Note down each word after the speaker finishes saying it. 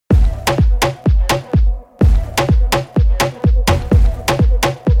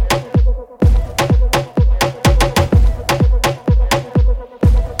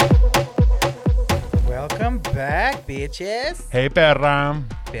bitches. Hey, perra.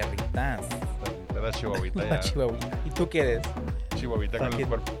 Perritas. La chihuahuita La ya. chihuahuita. ¿Y tú qué eres? Chihuahuita Fucking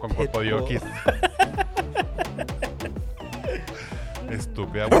con cuerpo de pitbull. yokis.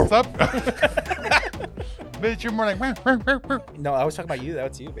 Estúpida. What's up? Bitch, you're more like... No, I was talking about you.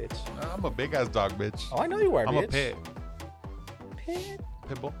 That's you, bitch. I'm a big-ass dog, bitch. Oh, I know you are, I'm bitch. a pit. Pit?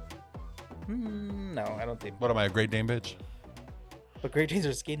 Pitbull. No, I don't think. What am I, a Great Dane, bitch? But Great Danes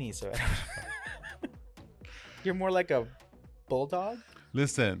are skinny, so... You're more like a bulldog?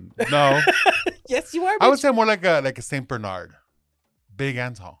 Listen, no. Yes, you are, bitch. I would say more like a Saint Bernard. Big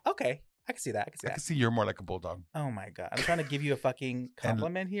and tall. Okay. I can see that. I can see you're more like a bulldog. Oh, my God. I'm trying to give you a fucking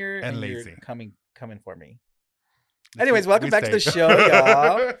compliment here. and You're lazy. coming for me. Anyways, welcome back to the show,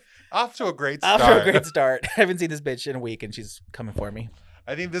 y'all. Off to a great start. After a great start. I haven't seen this bitch in a week, and she's coming for me.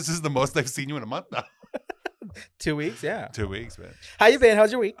 I think this is the most I've seen you in a month now. 2 weeks, yeah. 2 weeks, man. How you been?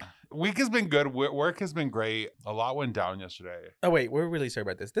 How's your week? Week has been good. Work has been great. A lot went down yesterday. Oh, wait. We're really sorry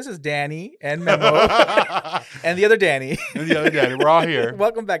about this. This is Danny and Memo and the other Danny. And the other day, we're all here.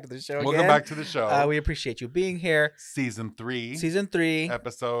 Welcome back to the show Welcome again. back to the show. We appreciate you being here. Season 3. Season 3.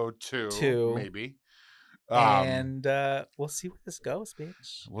 Episode 2. 2. Maybe. And we'll see where this goes,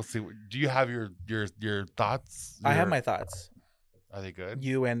 bitch. We'll see. Do you have your thoughts? I have my thoughts. Are they good?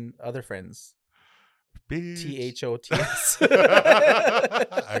 You and other friends. Bitch. THOTS.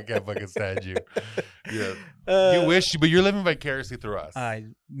 I can't fucking stand you. Yeah. You wish, but you're living vicariously through us.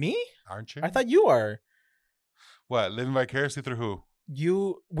 Me? Aren't you? I thought you are. What? Living vicariously through who?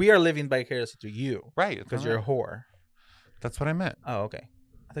 We are living vicariously through you. Right. Because you're a whore. That's what I meant. Oh, okay.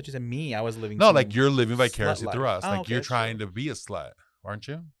 I thought you said me. I was living. No, like you're living vicariously slut through life. us. Oh, Like okay, you're sure. trying to be a slut, aren't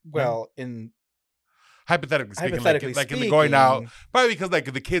you? Well, in Hypothetically speaking, Hypothetically like in the going out, speaking. probably because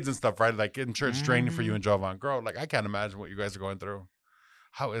like the kids and stuff, right? Like in church training for you Mhm. and Jovan. Girl, like I can't imagine what you guys are going through.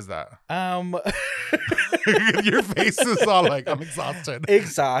 How is that? Your face is all like, I'm exhausted.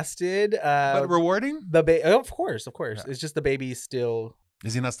 exhausted. But rewarding? Of course. Yeah. It's just the baby's still.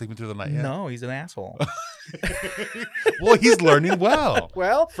 Is he not sleeping through the night yet? No, he's an asshole. Well, he's learning well.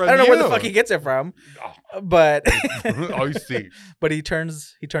 Well, From I don't know where the you. fuck he gets it from, but Oh, you see. but he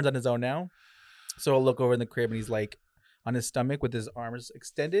turns on his own now. So I'll look over in the crib and he's like on his stomach with his arms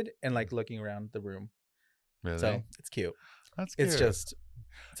extended and like looking around the room. Really? So it's cute. That's cute. It's just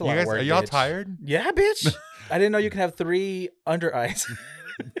it's a You lot guys, of work. are y'all bitch. tired? Yeah, bitch. I didn't know you can have 3 under eyes.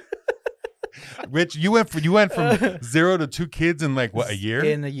 Rich, you went from 0 to 2 kids in like what, a year?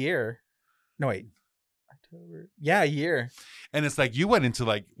 In a year. No, wait. October. Yeah, a year. And it's like you went into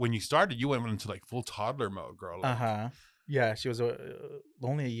like when you started, you went into like full toddler mode, girl. Like, Uh-huh. Yeah, she was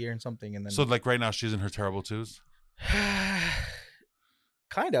only a year and something, and then So like right now she's in her terrible twos.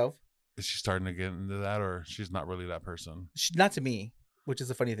 kind of. Is she starting to get into that, or she's not really that person? Not to me, which is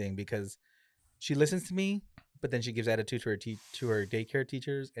a funny thing because she listens to me, but then she gives attitude to her to her daycare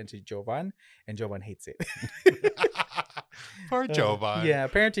teachers and to Jovan, and Jovan hates it. Poor Jovan. Yeah,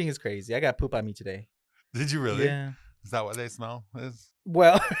 parenting is crazy. I got poop on me today. Did you really? Yeah. Is that what they smell? Is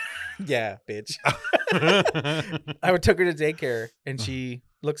Well, yeah, bitch. I took her to daycare, and she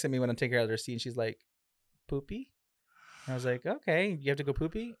looks at me when I'm taking her out of her seat, and she's like, "Poopy?" And I was like, "Okay, you have to go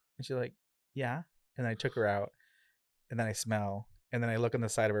poopy?" And she's like, "Yeah." And then I took her out, and then I smell, and then I look on the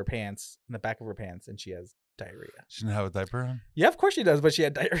side of her pants, in the back of her pants, and she has diarrhea. she didn't have a diaper on? Yeah, of course she does, but she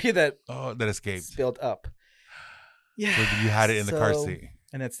had diarrhea that That escaped. spilled up. Yeah. So you had it in the car so- seat.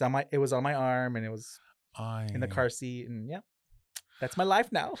 And it was on my arm, and it was in the car seat, and yeah. That's my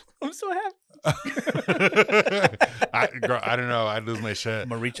life now. I'm so happy. Girl, I don't know. I'd lose my shit. I'm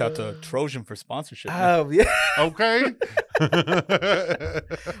gonna reach out to Trojan for sponsorship. Oh, yeah. Okay.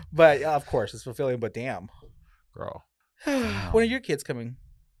 But yeah, of course, it's fulfilling, but damn. Girl. When are your kids coming?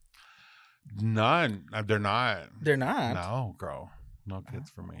 None. They're not. They're not. No, girl. No kids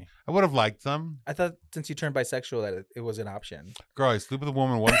for me. I would have liked them. I thought since you turned bisexual that it was an option. Girl, I sleep with a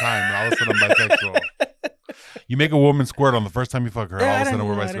woman one time and all of a sudden I'm bisexual. You make a woman squirt on the first time you fuck her, all of a sudden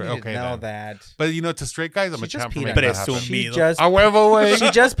we're bisexual. Okay, know then. that. But you know, to straight guys, I'm She a just champ for peed making on But that it's happen. so She me, just I went away.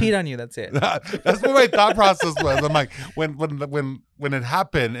 she just peed on you. That's it. That's what my thought process was. I'm like, when it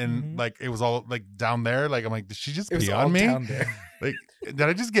happened and Mhm. like it was all like down there, like I'm like, did she just It was pee all on me? down there. Like, did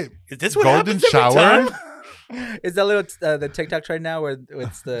I just get Is this what golden happens every shower? time? Is that little the TikTok trend now where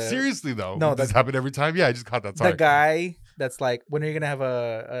it's the Seriously though, No, does this happen every time? Yeah, I just caught that. Sorry. the guy that's like, when are you gonna have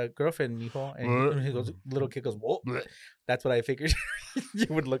a girlfriend, mijo? And he goes, little kid goes, whoa. Blech. That's what I figured you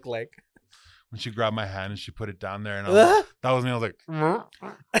would look like. When she grabbed my hand and she put it down there, and I was like, that was me. I was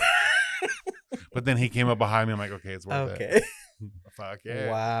like, but then he came up behind me. I'm like, okay, it's worth it. Okay. Fuck yeah.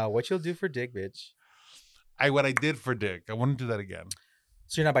 Wow. What you'll do for dick, bitch. What I did for Dick, I wouldn't do that again.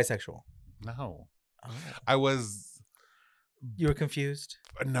 So you're not bisexual? No, Oh. I was You were confused.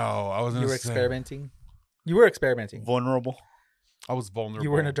 No, I was. You were experimenting. You were experimenting. Vulnerable. I was vulnerable.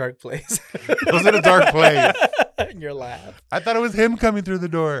 You were in a dark place. I was in a dark place. In your lab. I thought it was him coming through the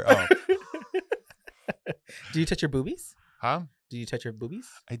door. Oh. Do you touch your boobies? Huh? Did you touch your boobies?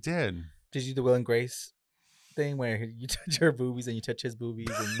 I did. Did you do the Will and Grace thing where you touch her boobies and you touch his boobies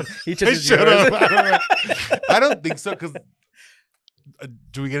and he I touches shut yours? up. I don't think so. Because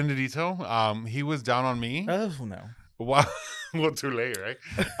do we get into detail? He was down on me. Oh no. Wow. Well, too late, right?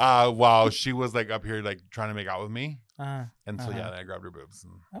 While she was like up here, like trying to make out with me. And so yeah, then I grabbed her boobs.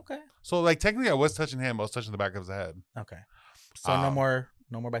 And... Okay. So like technically, I was touching him. I was touching the back of his head. Okay. So no more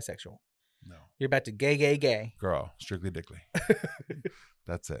bisexual. No. You're back to gay. Girl, strictly dickly.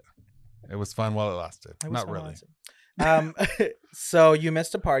 That's it. It was fun while it lasted. Not really. So you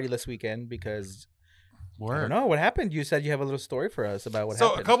missed a party this weekend because Word. I don't know what happened. You said you have a little story for us about what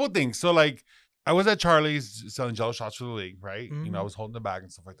happened. So a couple of things. So like I was at Charlie's selling Jello shots for the league, right? Mm-hmm. You know, I was holding the bag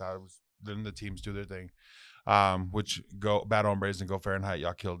and stuff like that. I was letting the teams do their thing. Which go Bad Hombres and Go Fahrenheit.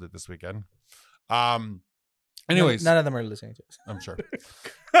 Y'all killed it this weekend. Anyways, none of them are listening to us. I'm sure.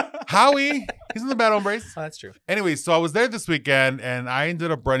 Howie, he's in the Bad Hombres. Oh, that's true. Anyways, so I was there this weekend and I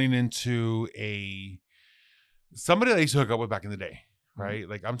ended up running into somebody that I used to hook up with back in the day, right?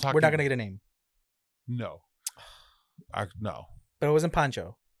 Like I'm talking. We're not gonna get a name. No. No. But it wasn't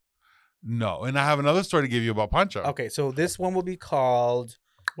Pancho. No. And I have another story to give you about Pancho. Okay, so this one will be called.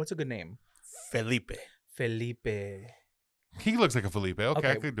 What's a good name? Felipe. He looks like a Felipe.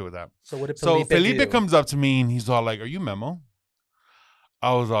 Okay, I could do with that. So what did Felipe do? comes up to me and he's all like, "Are you Memo?"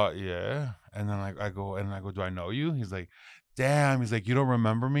 I was all, "Yeah." And then I go, "Do I know you?" He's like, "Damn." He's like, "You don't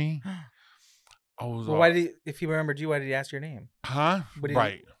remember me?" I was well, why did if he remembered you, why did he ask your name? Huh?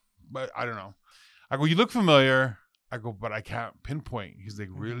 Right. But I don't know. I go, "You look familiar." I go, "But I can't pinpoint." He's like,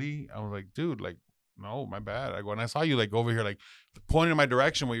 "Really?" I was like, "Dude, like, no, my bad." I go, "And I saw you like over here, like pointing in my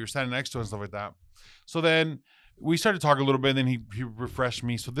direction where you were standing next to it and stuff like that." So then we started talking a little bit, and then he refreshed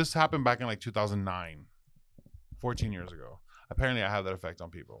me. So this happened back in like 2009, 14 years ago. Apparently, I have that effect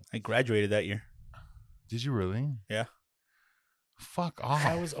on people. I graduated that year. Did you really? Yeah. Fuck off.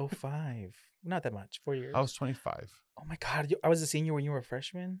 I was 05. Not that much. 4 years. I was 25. Oh my god! I was a senior when you were a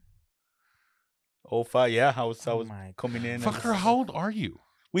freshman. 05, yeah. I was coming in. Fucker, how old are you?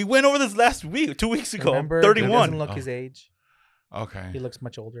 We went over this last week, 2 weeks ago. Remember, 31. He doesn't look his age. Okay. He looks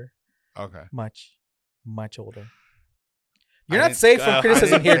much older. Okay. Much older. You're not safe from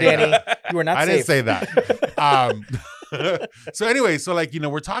criticism here, Danny. You are not safe. I didn't say that. So anyway, so like, you know,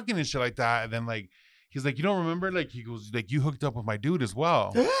 we're talking and shit like that. And then like, he's like, "You don't remember?" Like, he goes, like, "You hooked up with my dude as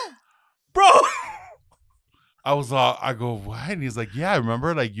well." Bro. I was I go, "What?" And he's like, "Yeah, I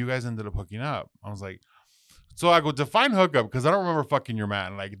remember. Like, you guys ended up hooking up." I was like, so I go, "Define hookup," because I don't remember fucking your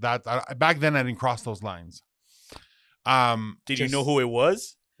man. Like that. Back then, I didn't cross those lines. Did you know who it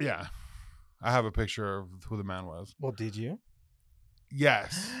was? Yeah. I have a picture of who the man was. Well, did you?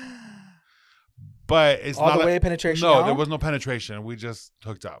 Yes. But it's all not the way penetration. No, there was no penetration. We just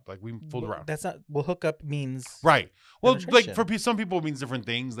hooked up. Like we fooled around. That's not. Well, hookup means right. Well, like for some people, it means different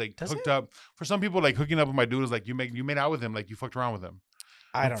things. Like hooked up. For some people, like hooking up with my dude is like you made out with him, like you fucked around with him.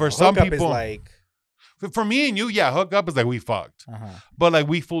 I don't know. For some hookup people, is like for me and you, yeah, hook up is like we fucked. But like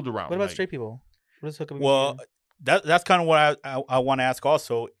we fooled around. What about like, straight people? What does hookup mean? Well, that's kind of what I want to ask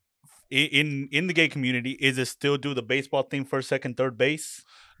also. In the gay community, is it still do the baseball thing, first, second, third base?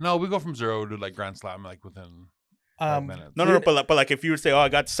 No, we go from 0 to like grand slam like within 5 minutes. No, but like if you were to say, "Oh, I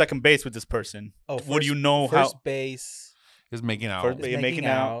got second base with this person," would you know how? First base is making out. First base making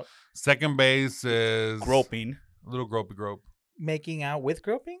out. Second base is groping. A little gropey grope. Making out with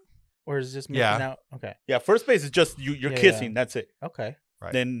groping, or is it just making out? Okay. Yeah, first base is just you're kissing. That's it. Okay.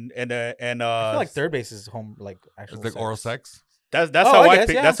 Right. Then and I feel like third base is home like actual. It's like oral sex. That's how I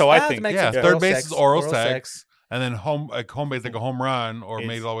think. That's how I think. Yeah, third base is oral sex, and then home base like a home run or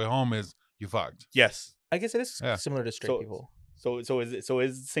made it all the way home is you fucked. Yes, I guess it is similar to straight people. So is it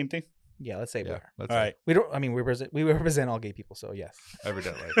the same thing? Yeah, let's say we are. All right. We don't. I mean, we represent all gay people. So yes,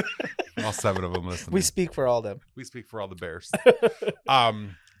 evidently, all 7 of them listening. We speak for all of them. We speak for all the bears.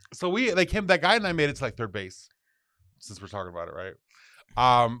 So we like him. That guy and I made it to like third base. Since we're talking about it, right?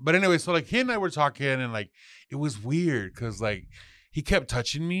 But anyway, so like he and I were talking, and like it was weird because like he kept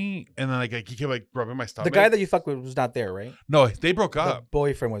touching me, and then like he kept like rubbing my stomach. The guy that you fucked with was not there, right? No, they broke up. The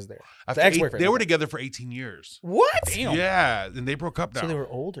boyfriend was there. After the ex-boyfriend. They were together for 18 years. What? Damn. Yeah, and they broke up now. So they were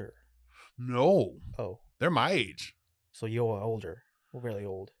older. No. Oh. They're my age. So you're older. We're really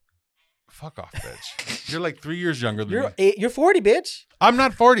old. Fuck off, bitch. You're like 3 years younger than me. You're 40, bitch. I'm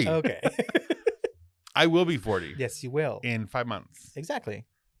not 40. Okay. I will be 40. Yes, you will. In 5 months. Exactly.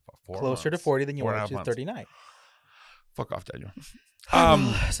 4 Closer months. to 40 than you 4.5 are to months. 39. Fuck off, Daniel.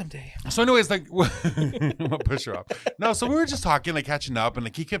 Someday. So anyways, like, I'll push her off. No, so we were just talking, like, catching up, and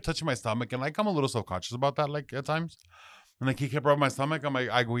like he kept touching my stomach, and like I'm a little self-conscious about that, like at times. And like he kept rubbing my stomach. I'm like,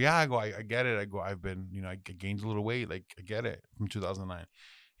 I get it. I've been, I gained a little weight. Like, I get it from 2009.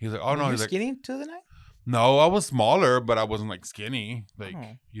 He's like, oh no, Were you he's like, skinny to the night? no, I was smaller, but I wasn't like skinny. Like,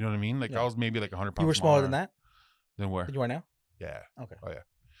 Oh. you know what I mean? Like Yeah. I was maybe like 100 pounds. You were smaller than that? Than where? Than you are now? Yeah. Okay. Oh yeah.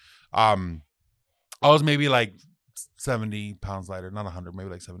 I was maybe like 70 pounds lighter, not 100, maybe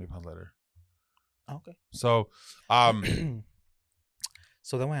like 70 pounds lighter. Okay. So,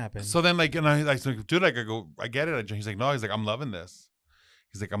 so then what happened? so then like, and I like, dude, like I go, I get it. He's like, no, he's like, I'm loving this.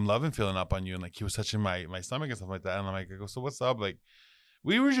 He's like, I'm loving feeling up on you, and like he was touching my stomach and stuff like that. And I'm like, I go, so what's up? Like,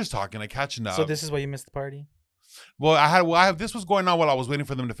 we were just talking, like catching up. So this is why you missed the party? Well, I have this was going on while I was waiting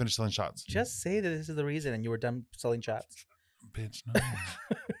for them to finish selling shots. Just say that this is the reason, and you were done selling shots. Bitch, no.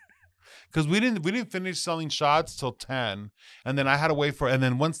 Because we didn't finish selling shots till 10, and then I had to wait for, and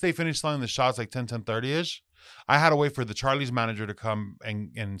then once they finished selling the shots like 10:30ish, I had to wait for the Charlie's manager to come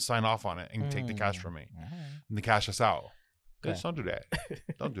and sign off on it and take the cash from me and to cash us out. Okay. Bitch, don't do that.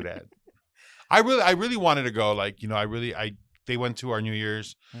 Don't do that. I really wanted to go. Like, they went to our New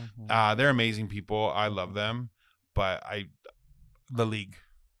Year's. Mm-hmm. They're amazing people. I love them, but the league,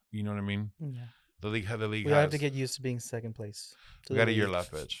 you know what I mean? Yeah. The league We have to get used to being second place. We got a year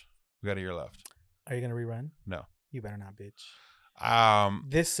left, bitch. We got a year left. Are you gonna rerun? No. You better not, bitch. Um,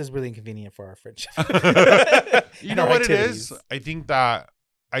 This is really inconvenient for our friendship. you know what it is? I think that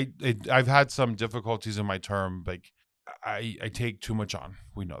I've had some difficulties in my term. Like I take too much on.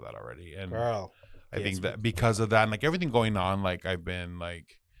 We know that already, and Girl, I think that because of that, and like everything going on, like I've been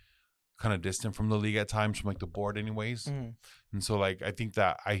like kind of distant from the league at times, from like the board, anyways. Mhm. And so like I think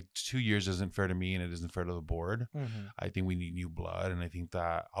that 2 years isn't fair to me, and it isn't fair to the board. Mhm. I think we need new blood, and I think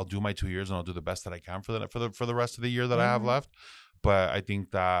that I'll do my 2 years, and I'll do the best that I can for the rest of the year that I have Mhm. left. But I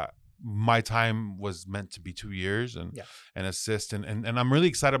think that my time was meant to be 2 years and assist. And I'm really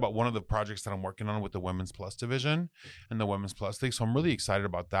excited about one of the projects that I'm working on with the Women's Plus division and the Women's Plus League. So I'm really excited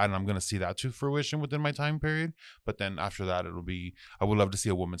about that. And I'm going to see that to fruition within my time period. But then after that, I would love to see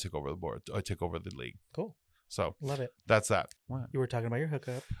a woman take over the board, or take over the league. Cool. So Love it. that's that. What? You were talking about your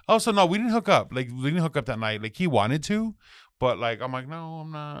hookup. Oh, so no, we didn't hook up. Like, we didn't hook up that night. Like, he wanted to, but like, I'm like, no,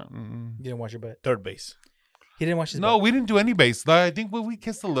 I'm not. Mm-mm. You didn't wash your butt. Third base. He didn't wash his No, butt. we didn't do any base. Like, I think we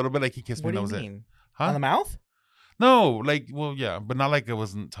kissed a little bit. Like, he kissed What me. do And you that was it. mean? Huh? On the mouth? No, like, well, yeah, but not like it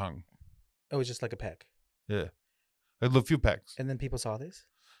wasn't tongue. It was just like a peck. Yeah, a few pecks. And then people saw this,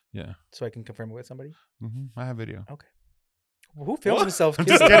 Yeah, so I can confirm it with somebody. I have video. Well, who films What? himself I'm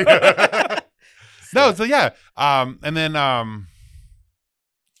just kissing? kidding. No, so yeah, and then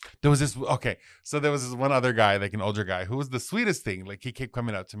there was this. Okay, so there was this one other guy, like an older guy, who was the sweetest thing. Like, he kept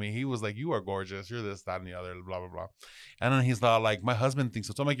coming up to me. He was like, "You are gorgeous. You're this, that, and the other." Blah blah blah. And then he's like, "My husband thinks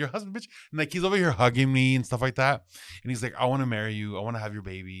so." So I'm like, "Your husband, bitch?" And like, he's over here hugging me and stuff like that. And he's like, "I want to marry you. I want to have your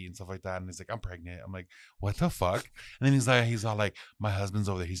baby and stuff like that." And he's like, "I'm pregnant." I'm like, "What the fuck?" And then he's all like, "My husband's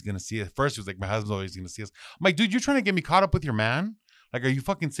over there. He's gonna see it." First, he was like, "My husband's over there. He's gonna see us." I'm like, "Dude, you're trying to get me caught up with your man? Like, are you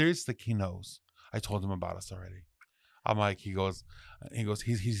fucking serious?" He's like, he knows. I told him about us already. I'm like, he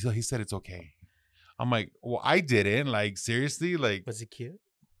said it's okay. I'm like, well, I didn't. Like, seriously? Like, Was he cute?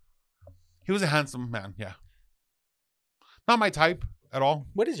 he was a handsome man. Yeah. Not my type at all.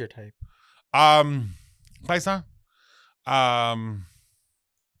 What is your type? Paisa. Paisa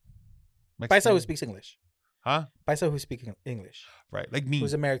who speaks English. Huh? Paisa who speaks English. Right. Like me.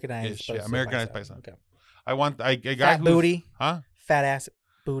 Who's Americanized. Ish, yeah, opposed to Americanized Paisa. Okay. I want a guy Fat who's, booty. Huh? Fat ass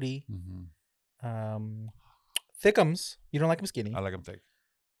booty. Mm-hmm. Thickums. You don't like him skinny. I like him thick.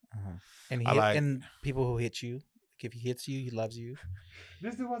 And and people who hit you. Like, if he hits you, he loves you.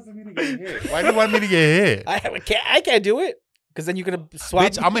 This dude wants me to get hit. Why do you want me to get hit? I can't do it. Because then you're gonna swap.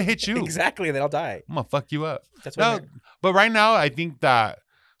 Bitch, I'm gonna hit you. Exactly, and then I'll die. I'm gonna fuck you up. That's what. No, but right now, I think that.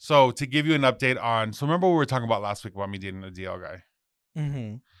 So to give you an update on, so remember what we were talking about last week about me dating a DL guy.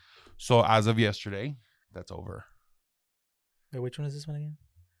 Mm-hmm. So as of yesterday, that's over. Wait, which one is this one again?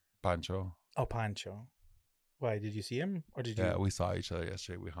 Pancho. Oh, Pancho. Why, did you see him or did you? Yeah, we saw each other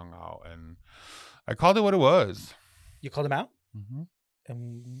yesterday. We hung out, and I called it what it was. You called him out? Mm-hmm.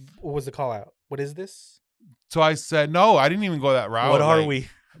 And what was the call out? What is this? So I said, no, I didn't even go that route. What are like, we?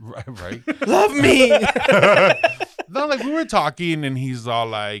 Right. Love me. No, like we were talking, and he's all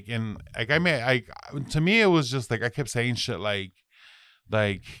like, and like to me, it was just like I kept saying shit like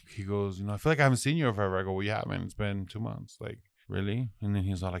he goes, I feel like I haven't seen you in forever. I go, well, you haven't. It's been 2 months. Like, really? And then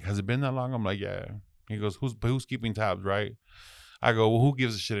he's all like, has it been that long? I'm like, yeah. He goes, who's keeping tabs, right? I go, well, who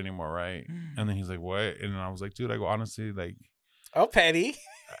gives a shit anymore, right? And then he's like, what? And I was like, dude, I go, honestly, like, Oh, petty.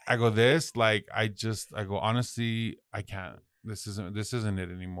 I go, this, like, I go, honestly, I can't. This isn't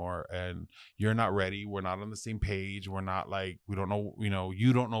it anymore. And you're not ready. We're not on the same page. We're not like, we don't know,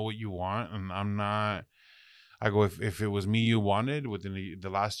 you don't know what you want. And I'm not. I go, if it was me you wanted within the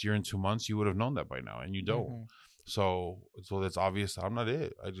last year and 2 months, you would have known that by now. And you don't. Mhm. So that's obvious. I'm not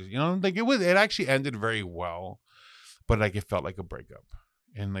it. I just, like it actually ended very well, but like it felt like a breakup.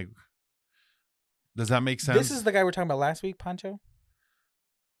 And like, does that make sense? This is the guy we're talking about last week, Pancho?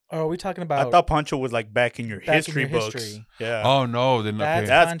 Or are we talking about? I thought Pancho was like back in your Back in history your books. history. Yeah. Oh no, then That's, okay.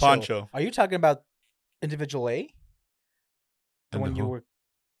 That's Pancho. Are you talking about individual A? The And one you who? were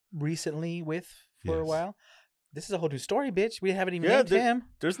recently with for a Yes. while? This is a whole new story, bitch. We haven't even Yeah, named him.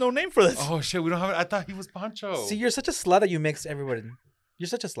 There's no name for this. Oh shit, we don't have it. I thought he was Pancho. See, you're such a slut that you mix everybody. You're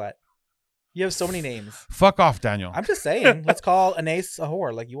such a slut. You have so many names. Fuck off, Daniel. I'm just saying. Let's call an ace a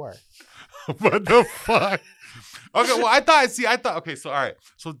whore like you are. What the fuck? Okay, well, I thought. Okay, so all right.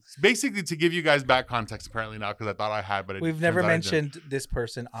 So basically, to give you guys back context, apparently now, because I thought I had, but We've turns never out I didn't. mentioned this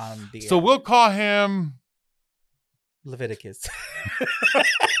person on the So we'll call him Leviticus.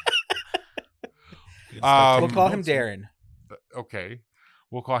 Um, we'll call him Darren. Okay,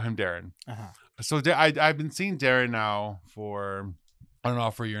 we'll call him Darren. Uh-huh. So I've been seeing Darren now for, I don't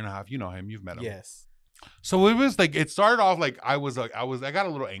know, for a year and a half. You know him. You've met him. Yes. So it was like, it started off like I got a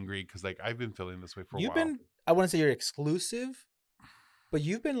little angry because like I've been feeling this way for a You've while. been, I wouldn't say you're exclusive, but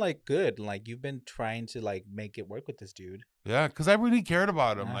you've been like good. Like you've been trying to like make it work with this dude. Yeah, because I really cared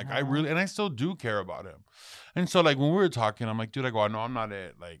about him. Like I really, and I still do care about him. And so like when we were talking, I'm like, dude, I go, no, I'm not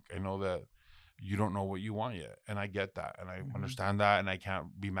it. Like I know that you don't know what you want yet, and I get that, and I understand that, and I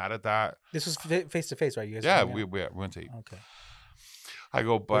can't be mad at that. This was face to face, right? You guys? Yeah, were we went to eat. Okay. I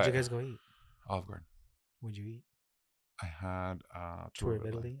go, but Where'd you guys go eat? Olive Garden. What'd you eat? I had Tour of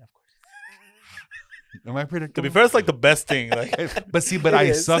Italy, of course. Am I To predictable? be fair, it's like the best thing. Like, But see, but It I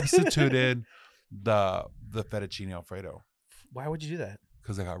is. substituted the fettuccine Alfredo Why would you do that?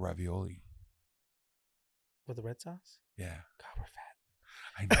 because I got ravioli. With the red sauce? Yeah, God, we're fat.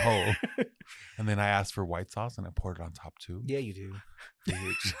 I know. And then I asked for white sauce and I poured it on top too. Yeah, you do.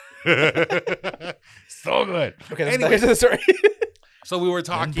 So good. Okay, let's Anyway, back to the story. so we were and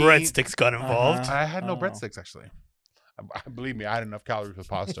talking. breadsticks got involved. Uh-huh. I had no Oh. breadsticks actually. Believe me, I had enough calories with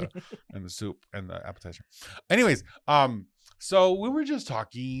pasta and the soup and the appetizer. Anyways, so we were just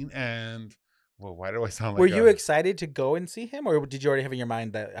talking, and well, why do I sound like? Were you excited to go and see him, or did you already have in your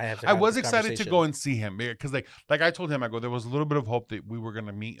mind that I have to? I have was this excited to conversation? go and see him because, like I told him, I go, there was a little bit of hope that we were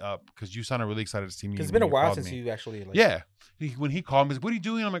gonna meet up because you sounded really excited to see me. Because it's when been a you while called since me. you actually like. Yeah. When he called me, he's like, what are you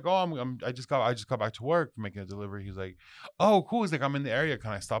doing? I'm like, oh, I just got back to work making a delivery. He's like, oh, cool. He's like, I'm in the area. Can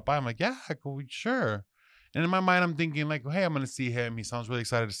I stop by? I'm like, yeah, I go, sure. And in my mind, I'm thinking like, hey, I'm gonna see him. He sounds really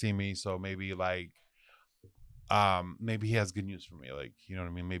excited to see me. So maybe like, maybe he has good news for me. Like, you know what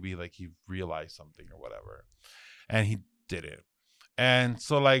I mean? Maybe like he realized something or whatever, and he didn't. And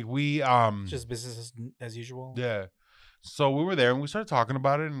so like we Just business as usual. yeah. So we were there and we started talking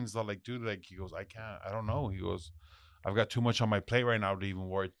about it, and he's all like, dude, like he goes, I don't know. He goes, I've got too much on my plate right now to even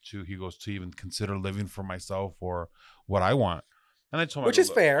worry to. He goes, to even consider living for myself or what I want. And I told him, Which is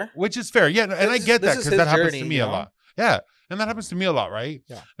fair. which is fair. Yeah. And I This get that is because his that happens journey, to me you a know? lot. Yeah. And that happens to me a lot, right?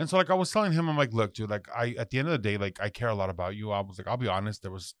 Yeah. And so like I was telling him, I'm like, look, dude, like at the end of the day, like I care a lot about you. I was like, I'll be honest, I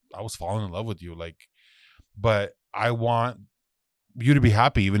was falling in love with you. Like, but I want you to be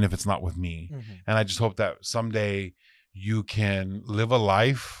happy even if it's not with me. Mm-hmm. And I just hope that someday you can live a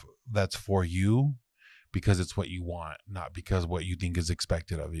life that's for you because it's what you want, not because what you think is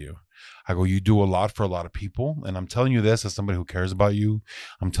expected of you. I go, you do a lot for a lot of people. And I'm telling you this as somebody who cares about you.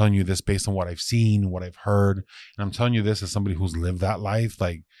 I'm telling you this based on what I've seen, what I've heard. And I'm telling you this as somebody who's lived that life.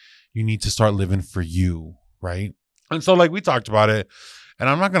 Like, you need to start living for you, right? And so like we talked about it. And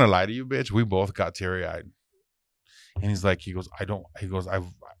I'm not going to lie to you, bitch. We both got teary-eyed. And he's like, I don't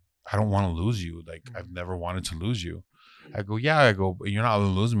want to lose you. Like, I've never wanted to lose you. I go, yeah. I go, you're not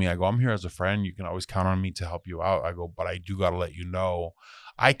going to lose me. I go, I'm here as a friend. You can always count on me to help you out. I go, but I do got to let you know,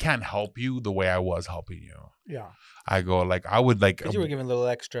 I can't help you the way I was helping you. Yeah. I go, like, I would like, Because you were giving a little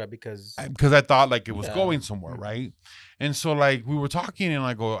extra because I thought like it was Yeah. going somewhere, right? And so like we were talking, and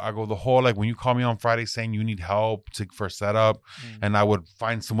I go the whole like when you call me on Friday saying you need help for setup, and I would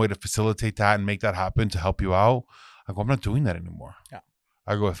find some way to facilitate that and make that happen to help you out. I go, I'm not doing that anymore. Yeah.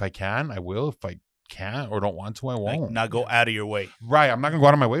 I go, if I can, I will. If I can't or don't want to, I won't. Like, not go out of your way. Right. I'm not gonna go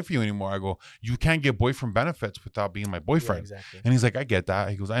out of my way for you anymore. I go, you can't get boyfriend benefits without being my boyfriend. Yeah, exactly. And he's like, I get that.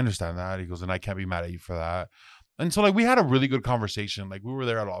 He goes, I understand that. He goes, and I can't be mad at you for that. And so like we had a really good conversation. Like we were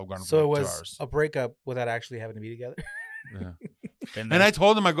there at Olive Garden So it for like 2 was hours. a breakup without actually having to be together. Yeah. And I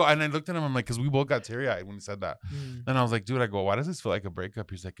told him, and I looked at him, I'm like, because we both got teary eyed when he said that. Mm. And I was like, dude, I go, why does this feel like a breakup?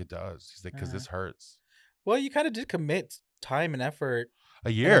 He's like, it does. He's like, because this hurts. Well, you kind of did commit time and effort, A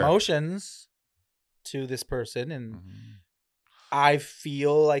and year. emotions to this person, and Mhm. I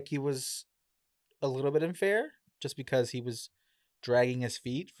feel like he was a little bit unfair just because he was dragging his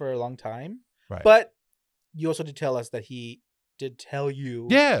feet for a long time. Right. But you also did tell us that he did tell you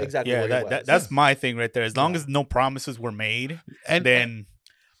exactly what it was. that's my thing right there. As long as no promises were made, And then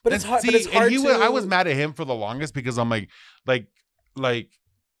But it's hard. But it's hard to. I was mad at him for the longest because I'm like,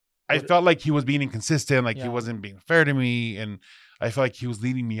 I felt like he was being inconsistent, like he wasn't being fair to me, and I felt like he was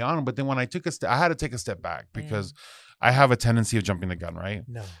leading me on. But then when I took I had to take a step back because I have a tendency of jumping the gun, right?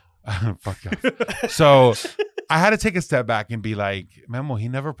 No. Fuck off. So I had to take a step back and be like, Memo, he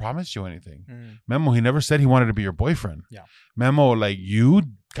never promised you anything. Memo, he never said he wanted to be your boyfriend. Yeah. Memo, like you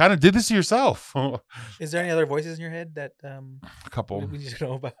kind of did this to yourself. Is there any other voices in your head that A couple. we need to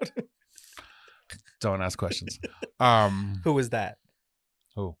know about? Don't ask questions. Who was that?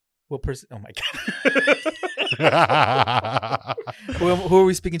 Who? What person? Oh my god. Who are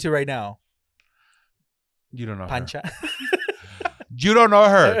we speaking to right now? You don't know her. Pancha. You don't know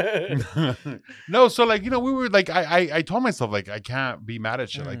her. No, so like, we were like, I told myself like, I can't be mad at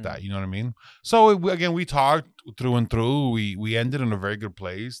shit like that. You know what I mean? So again, we talked through and through. We ended in a very good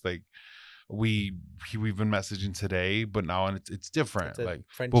place. Like we've been messaging today, but now it's different. It's like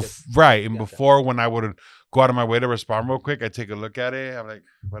friendship. right. And Gotcha. before, when I would go out of my way to respond real quick, I take a look at it. I'm like,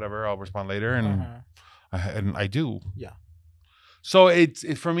 whatever, I'll respond later, and I do. Yeah. So it's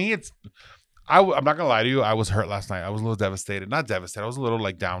for me. I'm not gonna lie to you. I was hurt last night. I was a little devastated. Not devastated. I was a little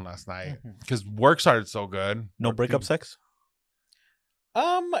like down last night because work started so good. no breakup sex.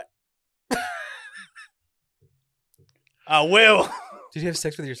 I will. Did you have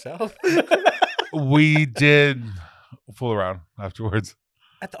sex with yourself We did fool around afterwards.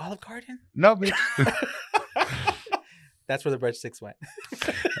 at the Olive Garden? No, bitch. That's where the breadsticks went.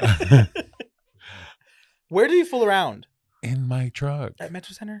 Where do you fool around? In my truck. At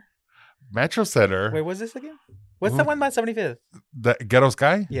Metro Center? Metro Center. Wait, what's this again? What's the one by 75th? The Ghetto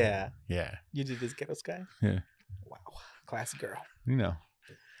Sky? Yeah. Yeah. You did this Ghetto Sky? Yeah. Wow. Classy girl. It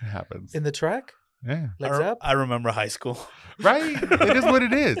happens. In the truck? Yeah. Legs up? I remember high school. Right? It is what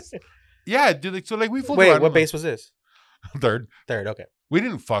it is. Yeah, dude. So like we fooled Wait, around. what base was this? Third. Third, okay. We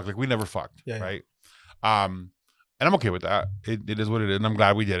didn't fuck. Like we never fucked. Yeah, yeah. Right? And I'm okay with that. It is what it is, and I'm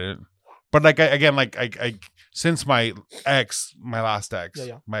glad we did it. But like I since my last ex,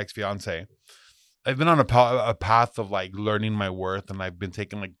 my ex fiance, I've been on a path of like learning my worth, and I've been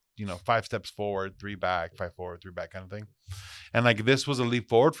taking like 5 steps forward, 3 back, 5 forward, 3 back kind of thing. And like this was a leap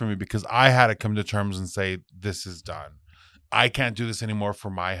forward for me because I had to come to terms and say this is done. I can't do this anymore for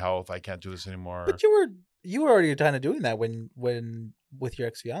my health. I can't do this anymore. But you were already kind of doing that when with your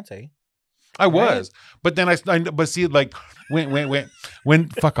ex fiance. I was, but then but see, like when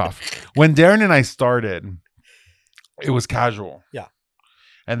fuck off. When Darren and I started, it was casual. Yeah.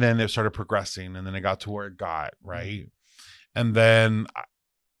 And then it started progressing, and then it got to where it got, right? And then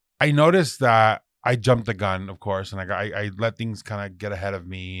I noticed that I jumped the gun, of course, and I let things kind of get ahead of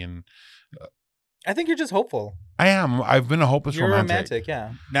me, and I think you're just hopeful. I am. I've been a hopeless You're romantic.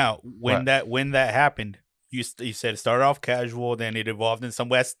 yeah. Now, when that happened, you said it started off casual, then it evolved in some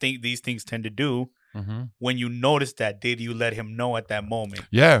way. These things tend to do. Mm-hmm. When you noticed that, did you let him know at that moment?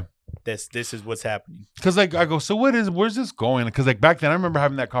 Yeah. This is what's happening. Because like I go, so where's this going? Because like back then, I remember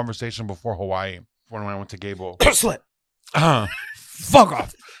having that conversation before Hawaii, when I went to Gable. Slut. Fuck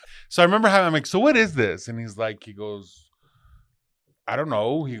off. So I remember I'm like, so what is this? And he goes, I don't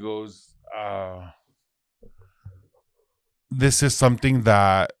know. He goes, this is something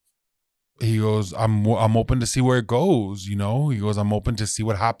that, he goes, I'm open to see where it goes, He goes, I'm open to see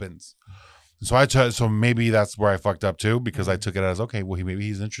what happens. So maybe that's where I fucked up too, because I took it as, okay, well, maybe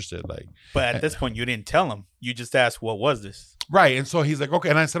he's interested. Like, but at this point, you didn't tell him. You just asked, what was this? Right. And so he's like,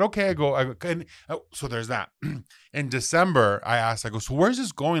 okay. And I said, okay. I go so there's that. In December, I asked, I go, so where's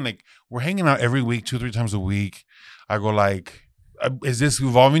this going? Like, we're hanging out every week, 2-3 times a week. I go, like, is this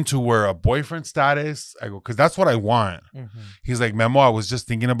evolving to where a boyfriend status? I go, because that's what I want. Mm-hmm. He's like, Memo, I was just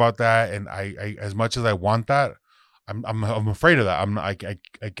thinking about that. And I as much as I want that, I'm afraid of that.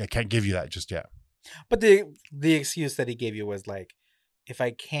 I can't give you that just yet. But the excuse that he gave you was like, if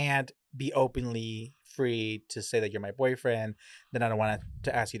I can't be openly free to say that you're my boyfriend, then I don't want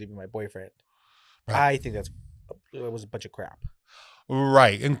to ask you to be my boyfriend. Right. I think it was a bunch of crap.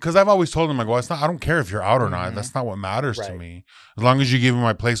 Right. And because I've always told him, I go, I don't care if you're out or not. That's not what matters to me. As long as you give me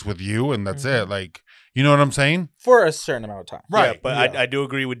my place with you, and that's it. Like, you know what I'm saying? For a certain amount of time. Right. Yeah, but I do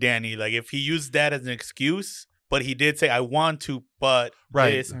agree with Danny. Like, if he used that as an excuse, but he did say, I want to, but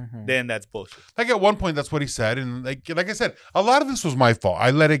Right. this, Mhm. then that's bullshit. Like at one point, that's what he said, and like I said, a lot of this was my fault.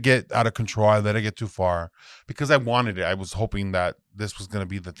 I let it get out of control. I let it get too far because I wanted it. I was hoping that this was going to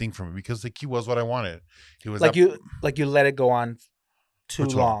be the thing for me because like he was what I wanted. He was Like that- you let it go on for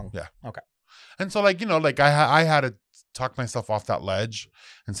too long. Yeah. Okay. And so like like I had to talk myself off that ledge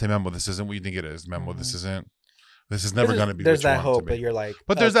and say, Memo, this isn't what you think it is. Memo, this isn't. This is never going to be. There's what you that want it to hope, be. but you're like,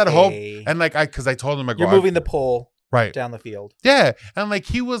 But there's that hope, okay. and like because I told him, I go, You're moving the pole right. down the field. Yeah, and like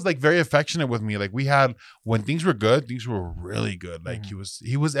he was like very affectionate with me. Like we had when things were good, things were really good. Like he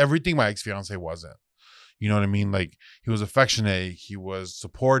was everything my ex fiance wasn't. You know what I mean? Like he was affectionate, he was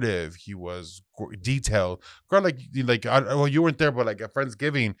supportive, he was detailed. Girl, well, you weren't there, but like at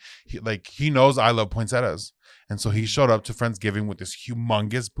Friendsgiving, he knows I love poinsettias, and so he showed up to Friendsgiving with this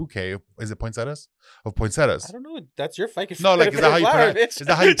humongous bouquet. Is it poinsettias? Of poinsettias. I don't know. That's your ficus. No, like is that how you flower, pronounce? bitch. Is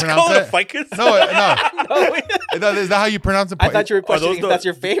that how you It's pronounce called a it? ficus? No, is that how you pronounce it? I thought you were questioning those if that's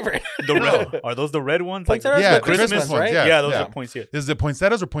your favorite. The red, are those the red ones? Like, Poinsettias Yeah, are the Christmas, Christmas ones, right? yeah. yeah, those are points here. Is it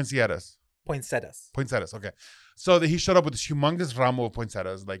poinsettias or poinsettias? Poinsettias. Poinsettias. Okay. So he showed up with this humongous ramo of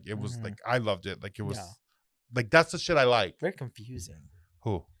poinsettias. Like it was like I loved it. Like it was like that's the shit I like. Very confusing.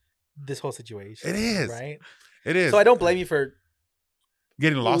 Who? This whole situation. It is. Right? It is. So I don't blame you for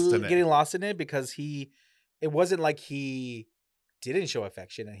getting lost in it. Getting lost in it because it wasn't like he didn't show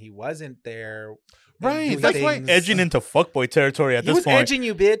affection and he wasn't there. Right. That's why edging into fuckboy territory at he this was point. edging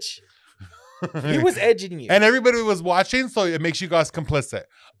you, bitch. He was edging you. And everybody was watching, so it makes you guys complicit.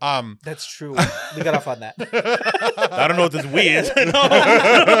 That's true. We got off on that. I don't know what this we is.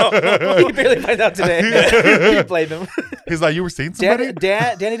 He barely find out today. You blame him. He's like, you were seeing somebody?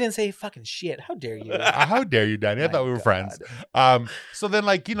 Danny didn't say fucking shit. How dare you? How dare you, Danny? I thought we were God. friends. So then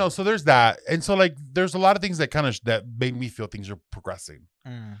like, so there's that. And so like there's a lot of things that kind of that made me feel things are progressing.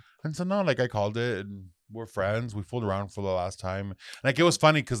 And so no, like I called it and we're friends. We fooled around for the last time. Like it was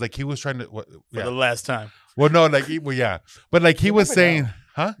funny because like he was trying to For the last time. Well, no, like yeah. But like he was never saying, know.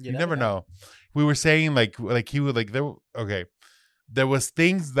 huh? You never know. We were saying like he would like there was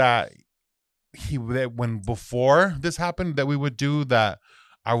things that when before this happened that we would do that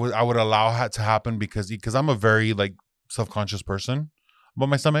I would allow to happen because I'm a very like self-conscious person about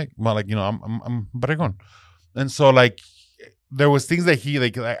my stomach. Well, like I'm barrigón. And so like there was things that he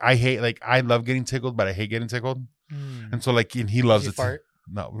like I hate, like I love getting tickled, but I hate getting tickled. And so like and he loves it. Fart?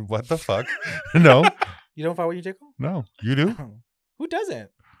 No, what the fuck? No. You don't fart when you tickle? No, you do? Who doesn't?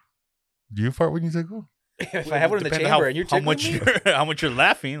 Do you fart when you tickle? If I have one in the Depending chamber and you're tickling how much you're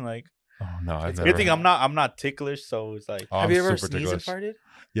laughing, like Oh no, I've it's never. a good thing I'm not ticklish, so it's like Oh, have I'm you ever super sneezed and ticklish. farted?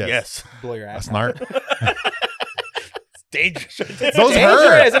 Yes. Blow your A ass. snart. it's dangerous. Those Dangerous.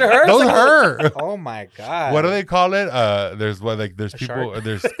 hurt. It hurts. Those hurt. Oh my god. What do they call it? There's A people shark?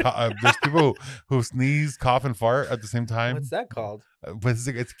 there's people who sneeze, cough, and fart at the same time. What's that called? But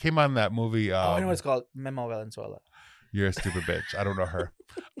it came on that movie. Oh, I know what it's called. Memo Valenzuela. You're a stupid bitch. I don't know her.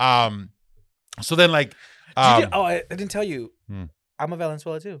 So then like, I didn't tell you. Hmm. I'm a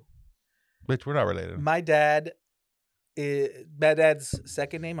Valenzuela too. bitch, we're not related. My dad's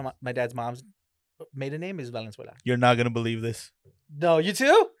second name, my dad's mom's maiden name is Valenzuela. You're not gonna believe this. No, you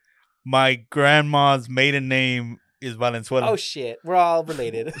too? My grandma's maiden name is Valenzuela. Oh shit, we're all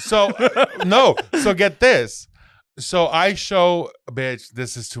related. So no. So get this. So I show, bitch,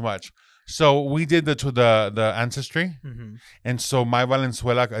 this is too much. So we did the ancestry, Mm-hmm. and so my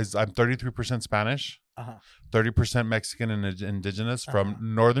Valenzuela is I'm 33% Spanish, Uh-huh. 30% Mexican and indigenous from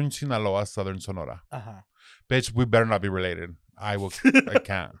northern Sinaloa, southern Sonora. Uh-huh. Bitch, we better not be related. I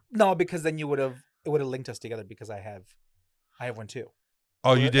can't. No, because then it would have linked us together because I have one too.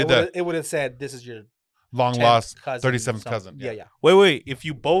 Oh, you did that It would have said this is your long 10th lost cousin, 37th something. cousin. Yeah. Wait. If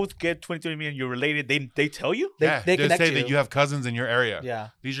you both get 23andMe and you're related, they tell you? They They connect say you. that you have cousins in your area. Yeah.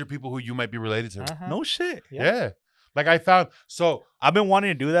 These are people who you might be related to. Uh-huh. No shit. Yeah. Like I found so I've been wanting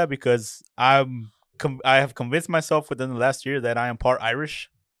to do that because I have convinced myself within the last year that I am part Irish.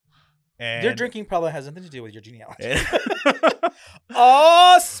 And Your drinking problem has nothing to do with your genealogy.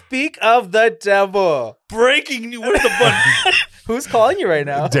 Oh, speak of the devil. breaking news. Where's the button? Who's calling you right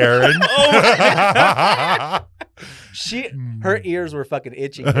now? Darren. Her ears were fucking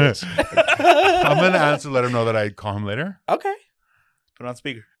itching. Bitch. I'm gonna answer. Let him know that I call him later. Okay. Put on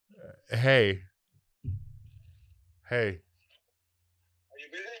speaker. Hey. Are you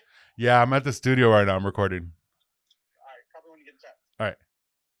busy? Yeah, I'm at the studio right now. I'm recording. All right, call me when you get inside.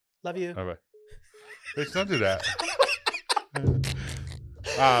 Love you. Bye bye. Bitch, don't do that.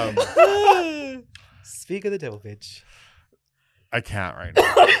 Speak of the devil, bitch. I can't right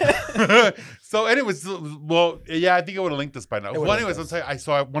now. So, anyways, well, yeah, I think I would have linked this by now. It would've Well, anyways, linked I'll tell you, I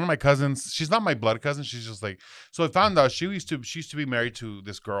saw one of my cousins. She's not my blood cousin. She's just like, so I found out she used to be married to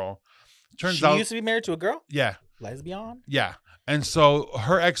this girl. Turns She out, used to be married to a girl? yeah, Lesbian? yeah. And so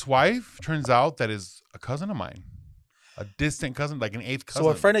her ex-wife turns out that is a cousin of mine, a distant cousin, like an eighth cousin. So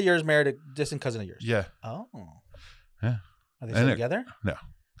a friend of yours married a distant cousin of yours? Yeah. Oh. Yeah. Are they still together? No,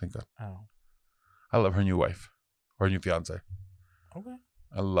 thank God. Oh. I love her new wife or new fiance. Okay.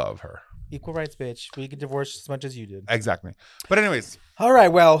 I love her. Equal rights, bitch. We get divorced as much as you did. Exactly. But anyways, All right.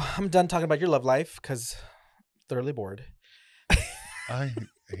 Well, I'm done talking about your love life because thoroughly bored. I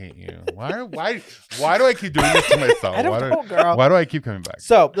hate you. Why do I keep doing this to myself? I don't know, girl. Why do I keep coming back?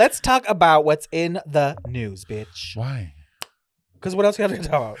 So let's talk about what's in the news, bitch. Why? Because what else you have to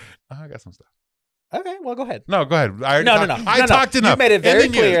talk about? I got some stuff. Okay, well, go ahead. No, go ahead. I No. talked enough. You made it In very the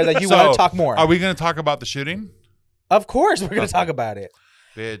clear news. that you So, want to talk more. Are we going to talk about the shooting? Of course, we're going to talk about it.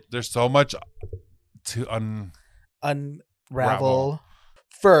 Bitch, there's so much to Unravel.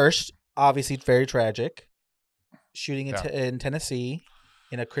 First, obviously, it's very tragic. Shooting in Tennessee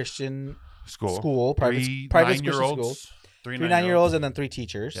in a Christian school, private Christian school. Three 9-year-olds and then 3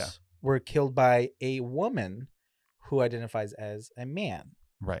 teachers were killed by a woman who identifies as a man.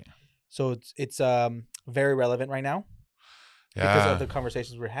 Right. So it's very relevant right now because of the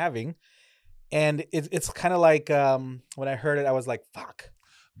conversations we're having. And it's kind of like when I heard it, I was like, fuck.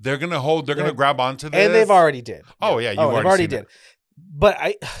 They're going to grab onto this. And they've already did. Oh, yeah. You've already did. It.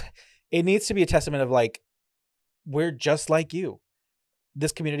 But it needs to be a testament of like, we're just like you.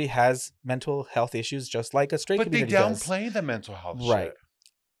 This community has mental health issues just like a straight community does. But they downplay the mental health right. shit.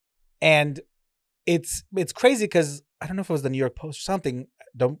 And it's crazy because I don't know if it was the New York Post or something.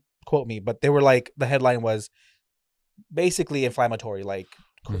 Don't quote me, but they were like, the headline was basically inflammatory, like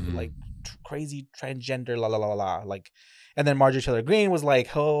crazy transgender, la la la la, like. And then Marjorie Taylor Greene was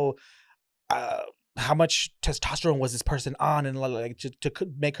like, "Oh, how much testosterone was this person on?" And like to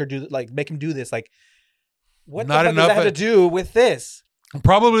make him do this, like, what the fuck does that have to do with this?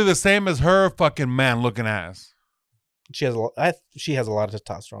 Probably the same as her fucking man looking ass. She has a lot of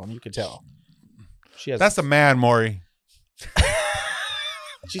testosterone. You can tell. That's a man, Maury.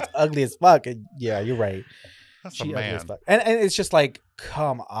 She's ugly as fuck. And yeah, you're right. That's a man. Ugly as fuck. And it's just like,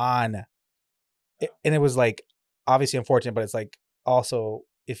 come on. And it was like obviously unfortunate, but it's like also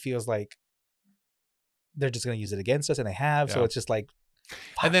it feels like they're just gonna use it against us, and they have. Yeah. So it's just like.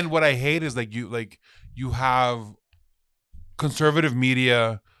 Fuck. And then what I hate is like you have conservative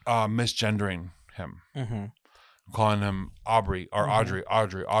media misgendering him. Mm-hmm. Calling him Aubrey or Audrey. I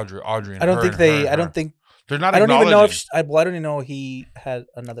don't think they're not. I don't even know if I don't even know he had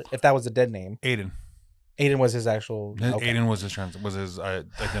another. If that was a dead name, Aiden was his actual. Okay. Aiden was his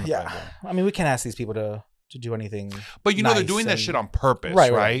identified. Yeah, name. I mean, we can't ask these people to do anything. But you know, they're doing that shit on purpose,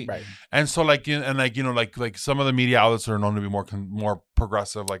 right? And so like some of the media outlets that are known to be more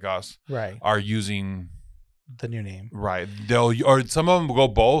progressive like us, right, are using the new name, right? Or some of them will go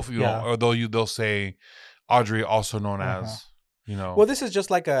both, you know, or they'll say Audrey, also known as, you know. Well, this is just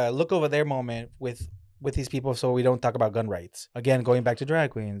like a look over there moment with these people, so we don't talk about gun rights again. Going back to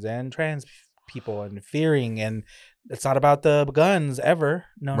drag queens and trans people and fearing, and it's not about the guns ever.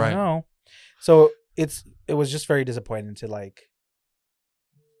 No. So it was just very disappointing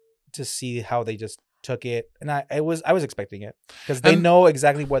to see how they just took it, and I was expecting it because they know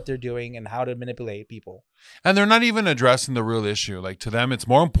exactly what they're doing and how to manipulate people. And they're not even addressing the real issue. Like, to them, it's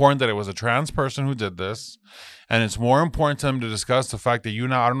more important that it was a trans person who did this, and it's more important to them to discuss the fact that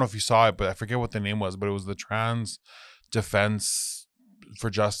I don't know if you saw it, but I forget what the name was, but it was the Trans Defense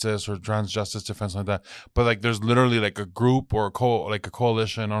for Justice or Trans Justice Defense, like that. But like, there's literally like a group or a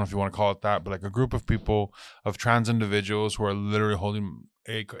coalition, I don't know if you want to call it that, but like a group of people, of trans individuals who are literally holding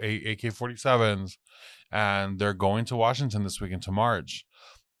AK-47s, and they're going to Washington this weekend to march.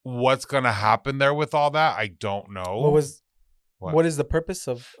 What's going to happen there with all that, I don't know. What is the purpose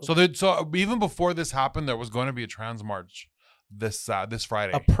of? So even before this happened, there was going to be a trans march this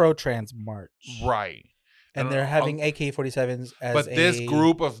Friday, a pro-trans march, right? And they're having AK-47s as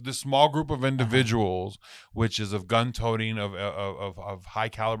this small group of individuals, which is of gun toting, of high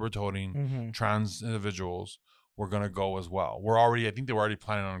caliber toting, trans individuals, were going to go as well. I think they were already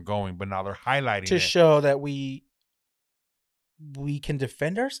planning on going, but now they're highlighting to show that we can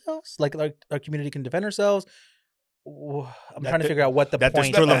defend ourselves, like our community can defend ourselves. I'm trying to figure out what the point. They're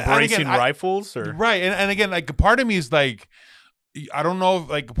still embracing rifles, or right? And again, like, part of me is like, I don't know.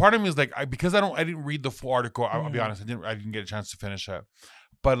 Like, part of me is like, because I didn't read the full article. I'll be honest, I didn't get a chance to finish it.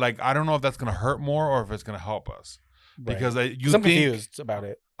 But like, I don't know if that's gonna hurt more or if it's gonna help us. because Right. you 'Cause I'm think confused about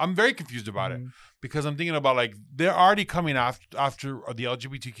it. I'm very confused about it Mhm. because I'm thinking about like they're already coming after the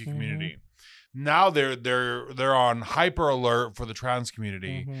LGBTQ Mm-hmm. community. Now they're on hyper alert for the trans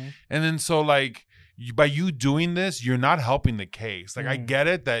community, Mhm. and then so like by you doing this, you're not helping the case. Like I Mm. get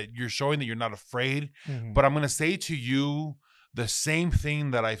it that you're showing that you're not afraid, Mhm. but I'm gonna say to you the same thing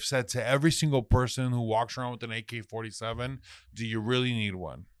that I've said to every single person who walks around with an AK-47. Do you really need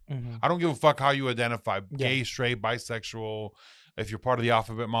one? Mhm. I don't give a fuck how you identify, Yeah. gay, straight, bisexual, if you're part of the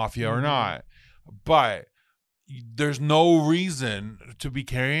alphabet mafia or Mhm. not. But there's no reason to be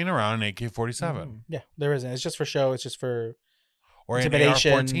carrying around an AK-47 Mhm. Yeah, there isn't. It's just for show. It's just for or an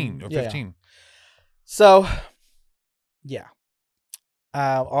intimidation. AR-14 or Yeah. 15. So, yeah.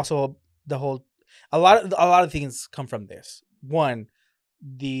 Also, the whole a lot of things come from this. One,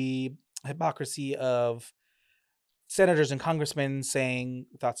 the hypocrisy of senators and congressmen saying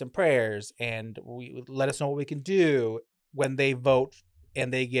thoughts and prayers, and we let us know what we can do when they vote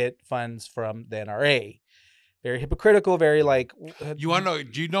and they get funds from the NRA. Very hypocritical. Very like. You want to know?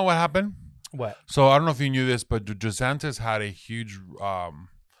 Do you know what happened? What? So I don't know if you knew this, but DeSantis had a huge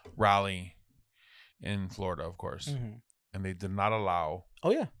rally in Florida, of course, Mhm. and they did not allow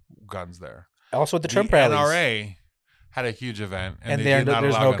Oh yeah. guns there. Also at the Trump the rallies. NRA had a huge event, and they there, did not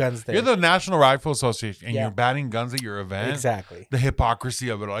there's allow no guns there. You're the National Rifle Association, and Yeah. you're banning guns at your event. Exactly. The hypocrisy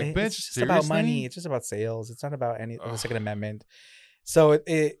of it, like, It's bitch, just seriously? about money. It's just about sales. It's not about any of the Ugh. Second Amendment. So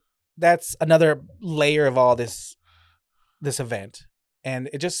that's another layer of all this event, and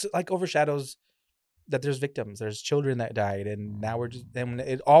it just like overshadows that there's victims, there's children that died, and now we're just and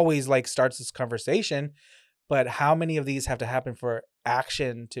it always like starts this conversation. But how many of these have to happen for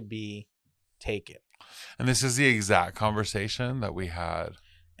action to be taken? And this is the exact conversation that we had.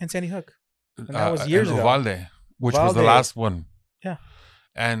 And Sandy Hook, and that was years in ago. Uvalde, which was the Uvalde. last one. Yeah.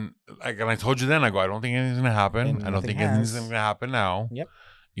 And I told you then, I go, I don't think anything's gonna happen. And I don't nothing think anything's has. gonna happen now. Yep.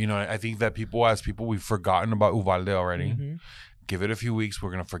 You know, I think that as people, we've forgotten about Uvalde already. Mhm. Give it a few weeks,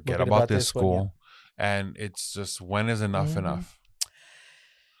 we're gonna forget Forget about about this this one, school. And it's just, when is enough Mhm. enough?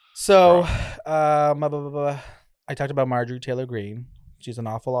 So, I talked about Marjorie Taylor Greene. She's an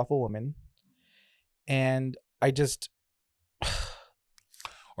awful, awful woman, and I just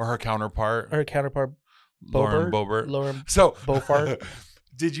Or her counterpart, her counterpart, Lauren Boebert. Lauren So Beaufort.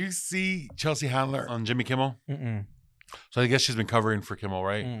 did you see Chelsea Handler on Jimmy Kimmel? Mm-mm. So I guess she's been covering for Kimmel,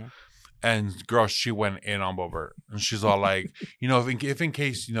 right? Mm. And girl, she went in on Boebert, and she's all like, you know, if in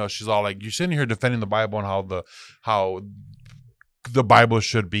case, you know, she's all like, you're sitting here defending the Bible and how the Bible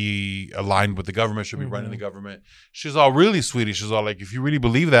should be aligned with the government, should be running the government. She's all really sweetie. She's all like, if you really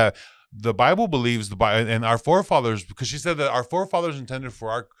believe that, the Bible believes the Bible and our forefathers, because she said that our forefathers intended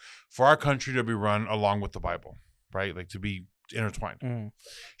for our country to be run along with the Bible, right? Like to be intertwined. Mm.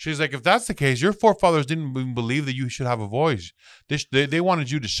 She's like, if that's the case, your forefathers didn't even believe that you should have a voice. They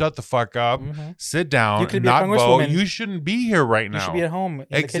wanted you to shut the fuck up, Mhm. sit down, You could and be a not vote. congresswoman. You shouldn't be here right now. You should be at home in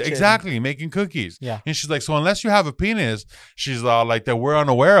the kitchen. Exactly, making cookies. Yeah. And she's like, so unless you have a penis, she's all like, that we're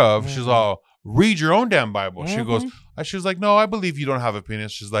unaware of, she's all, read your own damn Bible. She goes, she was like, no, I believe you don't have a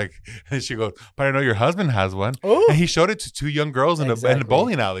penis. She's like, and she goes, but I know your husband has one. Ooh. And he showed it to two young girls in a Exactly.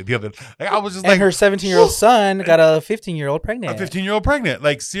 bowling alley the other. Like, I was just And like, her 17-year-old son got a 15-year-old pregnant. a 15-year-old pregnant.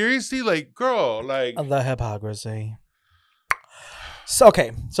 Like, seriously, like, girl, like, The hypocrisy. So,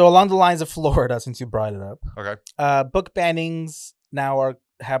 okay, so along the lines of Florida, since you brought it up, okay. book bannings now are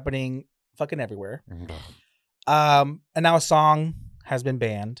happening fucking everywhere. And now a song has been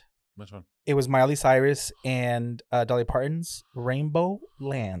banned. Which one? It was Miley Cyrus and Dolly Parton's "Rainbow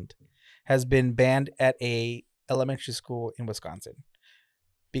Land" has been banned at a elementary school in Wisconsin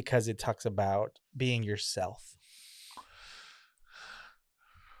because it talks about being yourself.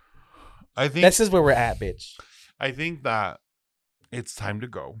 I think This is where we're at, bitch. I think that it's time to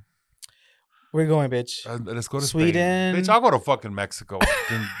go. We're going, bitch. Let's go to Sweden. Spain. Bitch, I'll go to fucking Mexico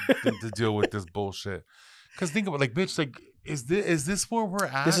than to deal with this bullshit. Because think about, like, bitch, like, is this where we're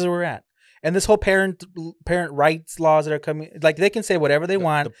at? This is where we're at. And this whole parent rights laws that are coming, like they can say whatever they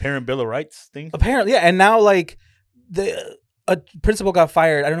want. The Parent Bill of Rights thing. Apparently, yeah. And now, like, a principal got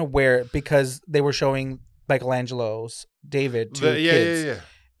fired. I don't know where, because they were showing Michelangelo's David to kids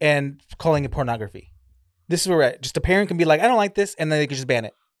and calling it pornography. This is where we're at. Just a parent can be like, I don't like this, and then they can just ban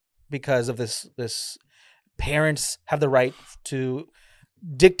it because of this. This parents have the right to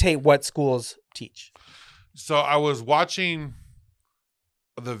dictate what schools teach. So I was watching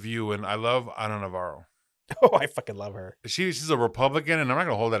The View, and I love Ana Navarro. Oh, I fucking love her. She's a Republican, and I'm not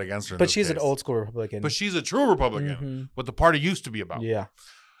gonna hold that against her. But she's an old school Republican. But she's a true Republican. Mhm. What the party used to be about. Yeah.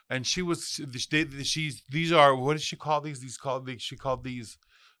 And these are, what did she call these? She called these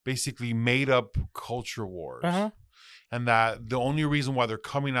basically made up culture wars. Uh-huh. and that the only reason why they're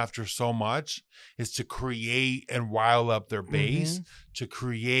coming after so much is to create and rile up their base, to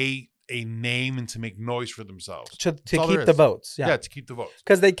create a name and to make noise for themselves. To That's all keep there the is. votes. Yeah, Yeah. to keep the votes.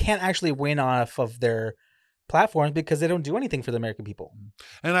 Because they can't actually win off of their platforms because they don't do anything for the American people.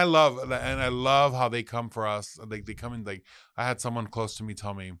 And I love how they come for us. Like they come in. Like I had someone close to me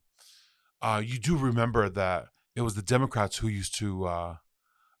tell me, "You do remember that it was the Democrats who used to,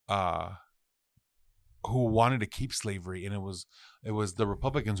 who wanted to keep slavery, and it was the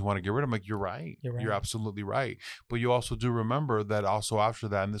Republicans who want to get rid of them." Like you're right. You're absolutely right. But you also do remember that also after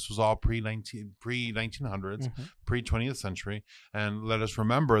that, and this was all pre 1900s, pre 20th century, and let us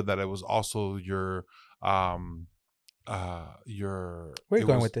remember that it was also your Where are you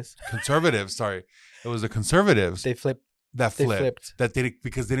going with this? conservatives. Sorry, it was the conservatives They flipped. that flipped that they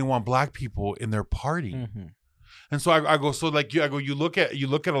because they didn't want black people in their party. And so I go, so like you look at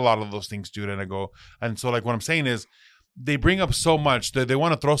a lot of those things, dude, and I go, and so like what I'm saying is they bring up so much that they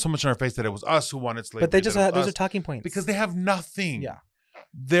want to throw so much in our face that it was us who wanted slavery. But they just those are talking points because they have nothing. Yeah.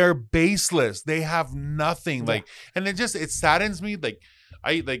 They're baseless. They have nothing. Yeah. Like, and it saddens me.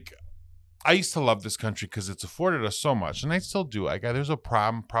 I used to love this country because it's afforded us so much, and I still do. Like,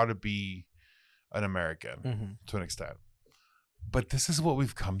 I'm proud to be an American to an extent. But this is what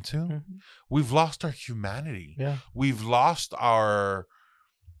we've come to. We've lost our humanity. Yeah. We've lost our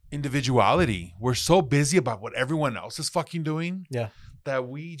individuality. We're so busy about what everyone else is fucking doing. Yeah. That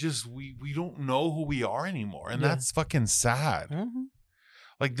we don't know who we are anymore, and that's fucking sad.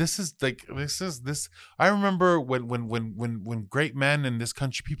 Like this. I remember when great men in this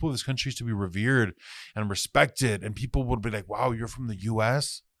country, people in this country used to be revered and respected, and people would be like, "Wow, you're from the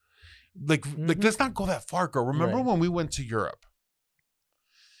U.S." Like let's not go that far, girl. Remember when we went to Europe,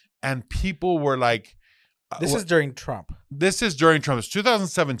 and people were like, "This is during Trump." This is during Trump. It's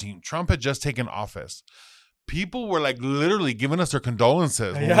 2017. Trump had just taken office. People were like literally giving us their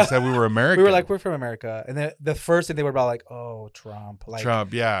condolences when we said we were American. We were like, we're from America. And then the first thing they were about like, oh, Trump. Like,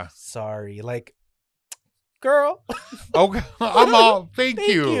 Trump, yeah. Sorry. Like, girl. Okay. I'm all, thank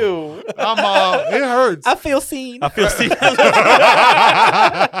you. I'm all, it hurts. I feel seen. I feel seen.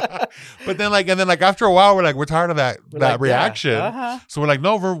 But then like after a while, we're tired of that Like, reaction. yeah. So we're like,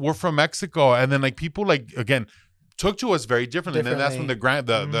 no, we're from Mexico. And then like people like, again, took to us very differently. And then that's when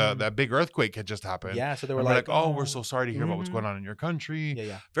that big earthquake had just happened. Yeah, so they were like, oh, we're so sorry to hear about what's going on in your country.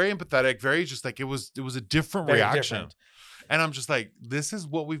 Yeah. Very empathetic, very just like it was a different Very reaction. different. And I'm just like, this is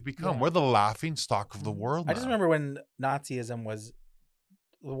what we've become. We're the laughing stock of the world. I just remember when Nazism was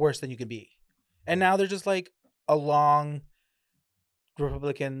worse than you could be. And now they're just like a long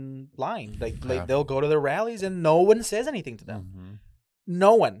Republican line. Like they'll go to their rallies and no one says anything to them.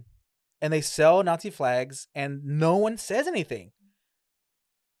 No one. And they sell Nazi flags and no one says anything.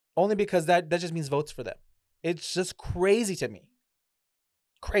 Only because that just means votes for them. It's just crazy to me.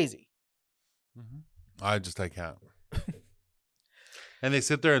 Crazy. I can't. And they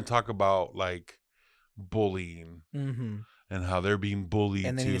sit there and talk about like bullying and how they're being bullied.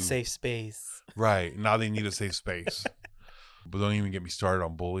 And they need a safe space. Right. Now they need a safe space. But don't even get me started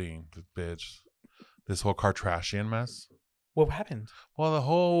on bullying, bitch. This whole Kardashian mess. What happened? Well, the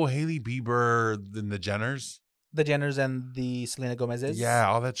whole Hailey Bieber and the Jenners. The Jenners and the Selena Gomez's? Yeah,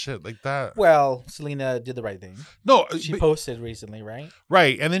 all that shit like that. Well, Selena did the right thing. No. She posted recently, right?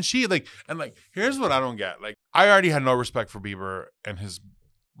 Right. And then she here's what I don't get. Like, I already had no respect for Bieber and his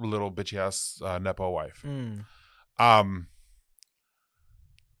little bitchy ass Nepo wife.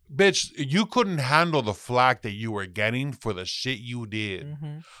 Bitch, you couldn't handle the flack that you were getting for the shit you did.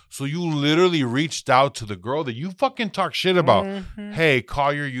 So you literally reached out to the girl that you fucking talk shit about. Hey,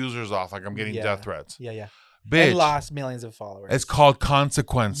 call your users off. Like, I'm getting death threats. Yeah. Bitch. And lost millions of followers. It's called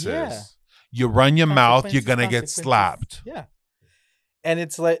consequences. Yeah. You run your mouth, you're going to get slapped. Yeah. And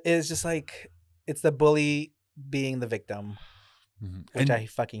it's just like, it's the bully being the victim, which I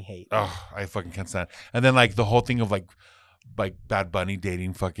fucking hate. Oh, I fucking can't stand. And then like the whole thing of like Bad Bunny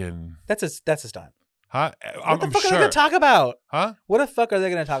dating fucking. That's a stunt. Huh? What the fuck are they going to talk about? Huh? What the fuck are they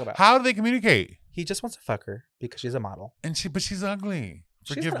going to talk about? How do they communicate? He just wants to fuck her because she's a model. But she's ugly.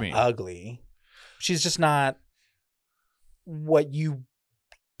 Forgive me. Ugly. She's just not what you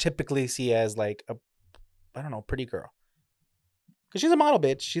typically see as like a, I don't know, pretty girl. Because she's a model,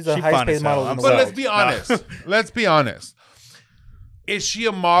 bitch. She's a highest paid model in the But world. let's be honest. Let's be honest. Is she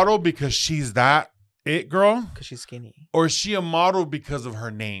a model because she's that it girl? Because she's skinny. Or is she a model because of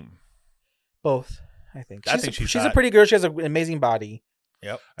her name? Both, I think. She's a hot. pretty girl. She has an amazing body.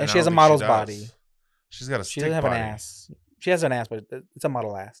 Yep. And she has a model's body. She's got a She stick doesn't have body. an ass. She has an ass, but it's a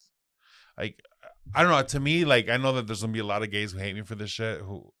model ass. Like, I don't know. To me, like, I know that there's gonna be a lot of gays who hate me for this shit.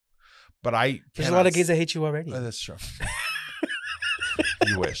 But There's a lot of gays that hate you already. That's true.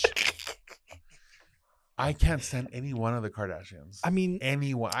 You wish. I can't stand any one of the Kardashians. I mean,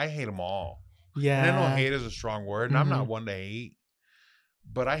 anyone. I hate them all. yeah. And I know hate is a strong word, and I'm not Mhm. one to hate,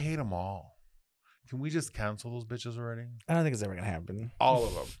 but I hate them all. Can we just cancel those bitches already? I don't think it's ever gonna happen. All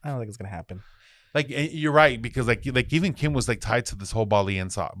of them. I don't think it's gonna happen. Like you're right, because like even Kim was like tied to this whole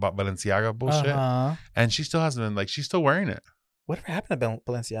Balenciaga bullshit, and she still hasn't been like she's still wearing it. Whatever happened to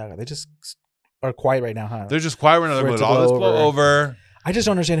Balenciaga? They just are quiet right now, huh? They're just quiet right now. For it With to all this blow blow over. I just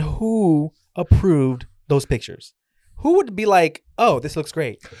don't understand who approved those pictures. Who would be like, "Oh, this looks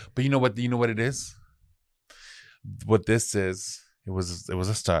great"? But you know what? You know what it is. What this is? It was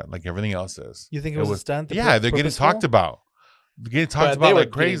a stunt, like everything else is. You think it was a stunt? Yeah, they're getting purposeful? talked about. They're getting talked But about they were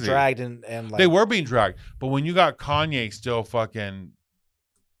like crazy. getting dragged and like They were being dragged, but when you got Kanye still fucking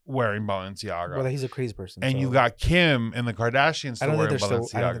wearing Balenciaga, Well, he's a crazy person. and so you got Kim and the Kardashians I still don't think wearing they're still.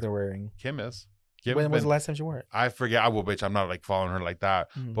 Balenciaga. I don't think they're wearing. Kim is. Kim When was been- the last time she wore it? I forget. I will, bitch. I'm not like following her like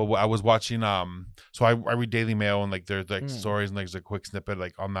that. Mm. But I was watching. So I read Daily Mail, and like there's like Mm. stories, and there's a quick snippet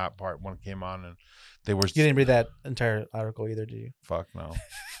like on that part when it came on, and they were. You didn't read that entire article either, did you? Fuck no.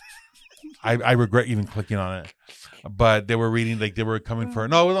 I regret even clicking on it. But they were reading, like they were coming for her.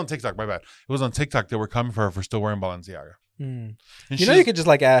 No, it was on TikTok. My bad. It was on TikTok. They were coming for her for still wearing Balenciaga. Mm. And You know, she's- you could just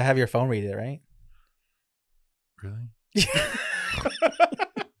like have your phone read it, right? Really?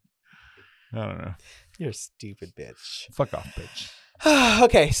 I don't know. You're a stupid bitch. Fuck off, bitch.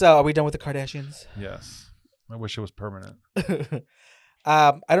 Okay, so are we done with the Kardashians? Yes. I wish it was permanent.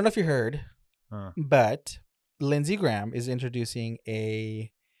 I don't know if you heard, Huh. but Lindsey Graham is introducing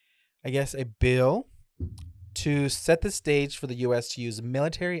a bill to set the stage for the U.S. to use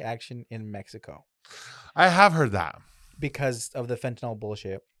military action in Mexico I have heard that. because of the fentanyl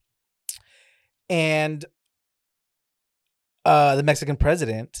bullshit. And the Mexican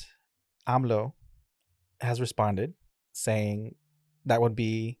president, AMLO, has responded saying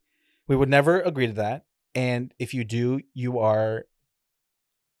we would never agree to that. And if you do, you are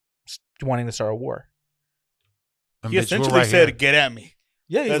wanting to start a war. And He bitch, we're essentially right said, here. "Get at me."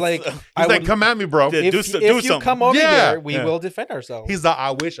 Yeah, he's That's- like, he's I He's like, would- come at me, bro. Yeah, if, do if something. you come over Yeah, here, we yeah. will defend ourselves. He's like,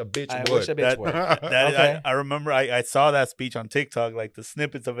 I wish a bitch I would. wish a bitch would. That Okay. I remember I saw that speech on TikTok, like the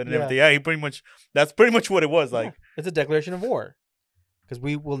snippets of it and Yeah. everything. Yeah, that's pretty much what it was. Like, Yeah, it's a declaration of war because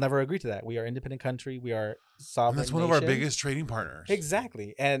we will never agree to that. We are an independent country. We are sovereign. And that's one of our nation. biggest trading partners.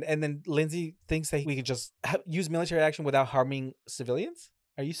 Exactly, and then Lindsay thinks that we can just use military action without harming civilians.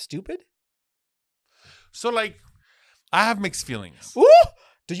 Are you stupid? So, like, I have mixed feelings. Ooh,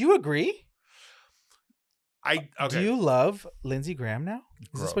 do you agree? Okay. Do you love Lindsey Graham now?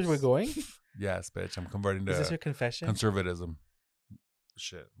 Is this where we're Gross. going? Yes, bitch. I'm converting Is this to your confession? conservatism.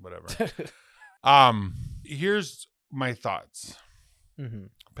 Shit, whatever. Here's my thoughts. Mm-hmm.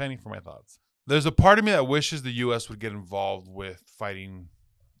 Penny for my thoughts. There's a part of me that wishes the U.S. would get involved with fighting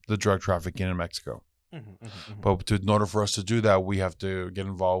the drug trafficking in Mexico. Mm-hmm, mm-hmm, But in order for us to do that, we have to get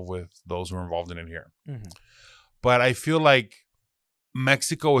involved with those who are involved in it here. mm-hmm. But I feel like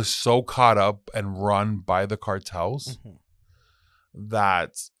Mexico is so caught up and run by the cartels Mm-hmm.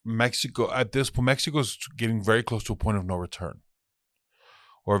 that Mexico, at this point, Mexico's getting very close to a point of no return,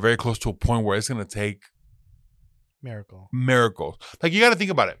 or very close to a point where it's going to take Miracle. miracles. Like, you got to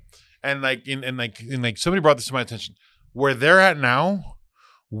think about it. And like in somebody brought this to my attention. Where they're at now,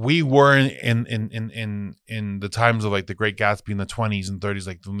 we were in the times of like the Great Gatsby in the 20s and 30s.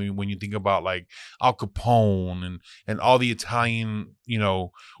 Like when you think about like Al Capone and all the Italian,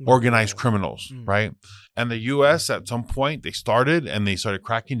 organized criminals, Mm. right? And the U.S. at some point they started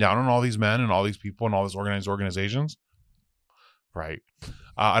cracking down on all these men and all these people and all these organized organizations, right?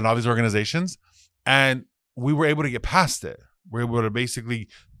 And all these organizations, and we were able to get past it. We were able to basically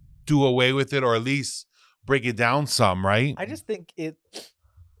do away with it, or at least break it down some, right? I just think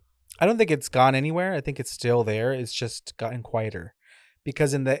I don't think it's gone anywhere. I think it's still there. It's just gotten quieter.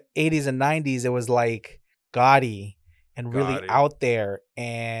 Because in the 80s and 90s, it was like gaudy and really Gaudy. out there.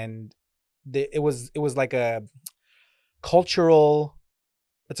 And it was like a cultural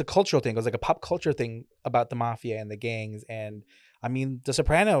thing. It was like a pop culture thing about the mafia and the gangs. And I mean, The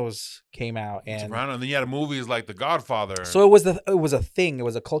Sopranos came out, and Soprano, and then you had movies like The Godfather. so it was a thing. It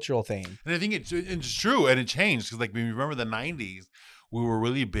was a cultural thing. And I think it's true, and it changed because, like, when you remember the '90s, we were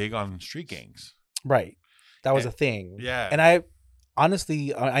really big on street gangs. Right. That was And- a thing. Yeah. And I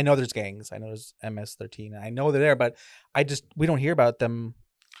honestly, I know there's gangs. I know there's MS-13. I know they're there, but we don't hear about them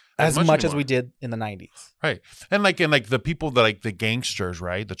as much as anymore. we did in the 90s. Right. And like the people that, like, the gangsters,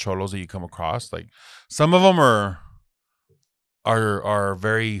 right? The cholos that you come across, like, some of them are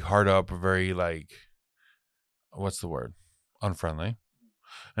very hard up, very, like, what's the word? Unfriendly.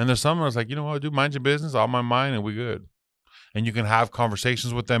 And there's some that's like, you know what, dude, mind your business, all my mind, and we good. And you can have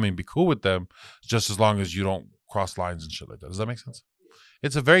conversations with them and be cool with them, just as long as you don't cross lines and shit like that. Does that make sense?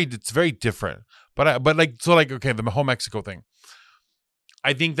 It's very different. But okay, the whole Mexico thing.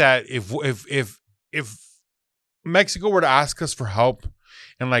 I think that if Mexico were to ask us for help,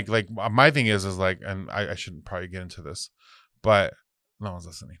 and like my thing is like, and I shouldn't probably get into this, but no one's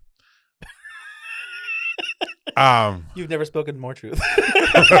listening. You've never spoken more truth.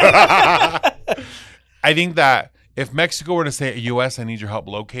 I think that if Mexico were to say, U.S., I need your help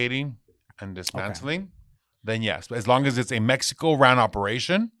locating and dismantling, then yes. But as long as it's a Mexico-ran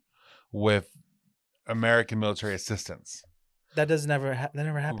operation with American military assistance. That never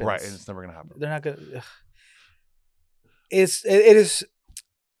happens. Right, and it's never going to happen. They're not going to... It is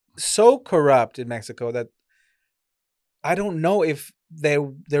so corrupt in Mexico that I don't know if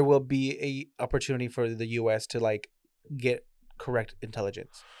there will be a opportunity for the U.S. to like get correct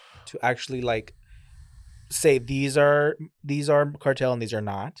intelligence to actually like say these are cartel and these are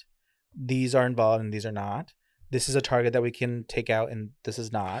not. These are involved and these are not. This is a target that we can take out and this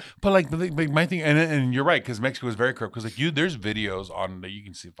is not. But my thing, and you're right, because Mexico is very corrupt. Because there's videos on that you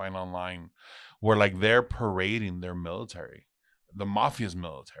can find online where like they're parading their military, the mafia's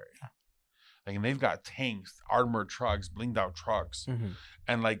military. Like, and they've got tanks, armored trucks, blinged out trucks,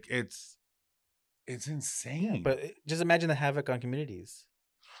 and like it's insane. Yeah, but just imagine the havoc on communities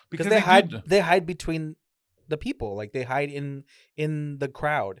because they they hide between the people, like they hide in the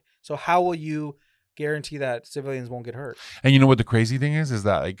crowd. So how will you guarantee that civilians won't get hurt? And you know what the crazy thing is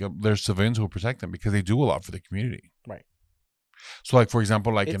that like there's civilians who will protect them because they do a lot for the community. Right. So like for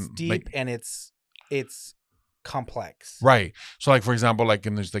example, like it's in deep like, and it's complex. Right. So like for example, like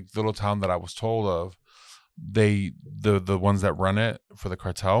in this like little town that I was told of, the ones that run it for the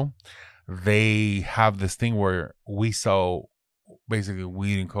cartel, they have this thing where we sell basically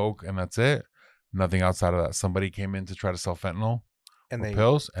weed and coke and that's it. Nothing outside of that. Somebody came in to try to sell fentanyl and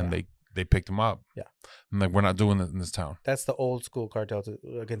pills, and they picked them up. Yeah. And like, we're not doing this in this town. That's the old school cartel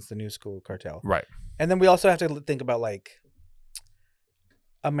against the new school cartel. Right. And then we also have to think about like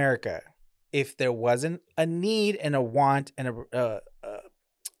America. If there wasn't a need and a want and a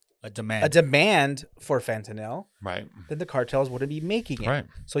demand for fentanyl, right, then the cartels wouldn't be making it. Right.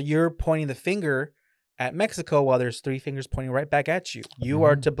 So you're pointing the finger at Mexico while there's three fingers pointing right back at you. You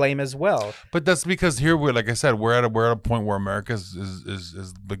are to blame as well. But that's because here we're, like I said, we're at a point where America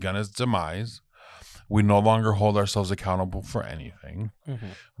is begun its demise. We no longer hold ourselves accountable for anything.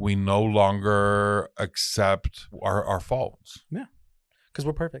 We no longer accept our faults. Yeah, because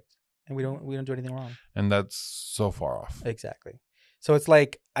we're perfect and we don't do anything wrong. And that's so far off. Exactly. So it's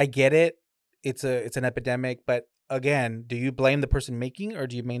like, I get it. It's an epidemic, but again, do you blame the person making or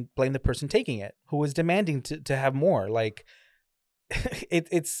do you blame the person taking it who is demanding to have more? Like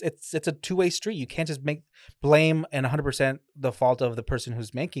it's a two-way street. You can't just blame and 100% the fault of the person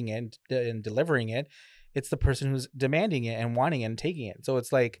who's making it and delivering it. It's the person who's demanding it and wanting it and taking it. So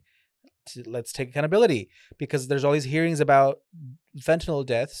it's like, let's take accountability, because there's all these hearings about fentanyl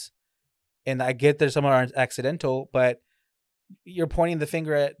deaths, and I get there's some are accidental, but you're pointing the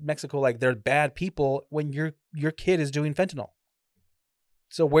finger at Mexico like they're bad people when your kid is doing fentanyl.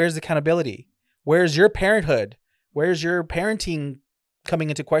 So where's the accountability? Where's your parenthood? Where's your parenting coming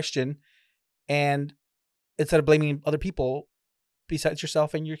into question? And instead of blaming other people besides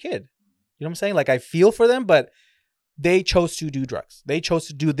yourself and your kid, you know what I'm saying? Like, I feel for them, but they chose to do drugs. They chose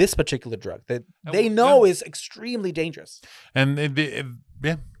to do this particular drug that they know is extremely dangerous. And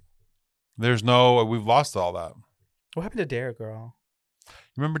we've lost all that. What happened to Dare, girl?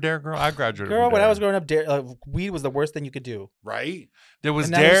 Remember Dare, girl? I graduated. Girl, from when Dare. I was growing up, Dare, weed was the worst thing you could do. Right? There was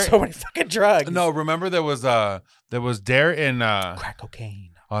and now Dare. there's so many fucking drugs. No, remember there was Dare in crack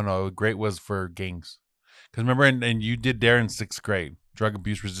cocaine. Oh no, Great was for gangs. Because remember, and you did Dare in 6th grade, drug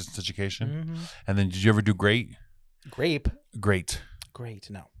abuse resistance education, and then did you ever do Great? Great,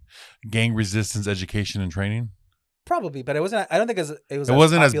 no. Gang resistance education and training. Probably, but it wasn't. I don't think it was. It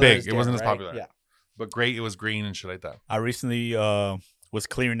wasn't as popular big. Dare, It wasn't as right? popular. Yeah. But Great, it was green and shit like that. I recently was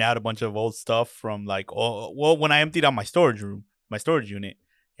clearing out a bunch of old stuff from like when I emptied out my storage unit.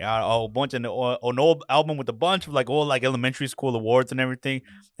 Yeah, a bunch of an old album with a bunch of like old like elementary school awards and everything.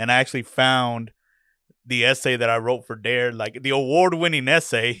 And I actually found the essay that I wrote for Dare, like the award-winning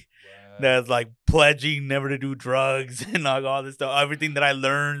essay that's like pledging never to do drugs and like all this stuff, everything that I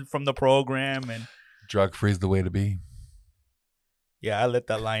learned from the program. And drug free is the way to be. Yeah, I let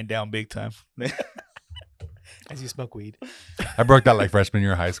that line down big time. As you smoke weed. I broke that like freshman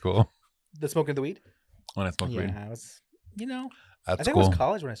year of high school. The smoking the weed? When I smoked weed. Yeah, I was, at I think school. it was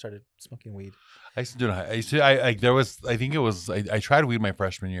college when I started smoking weed. I used to do it. I tried weed my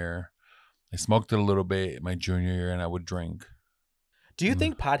freshman year. I smoked it a little bit my junior year, and I would drink. Do you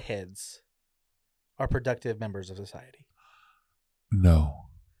think potheads are productive members of society? No.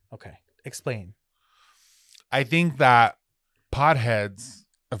 Okay, explain. I think that potheads,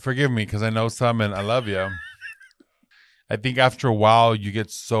 forgive me because I know some and I love you. I think after a while you get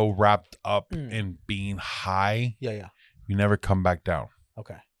so wrapped up in being high, Yeah. you never come back down.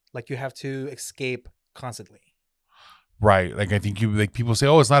 Okay, like you have to escape constantly. Right. Like I think people say,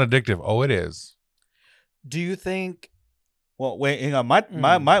 oh, it's not addictive. Oh, it is. Do you think? Well, wait, hang on.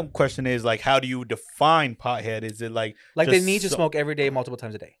 My question is like, how do you define pothead? Is it like Like just they need to smoke every day, multiple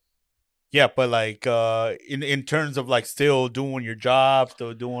times a day? Yeah, but like in terms of like still doing your job,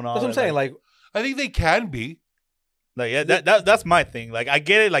 still doing all. That's what I'm saying. Like I think they can be. Like yeah, that's my thing. Like I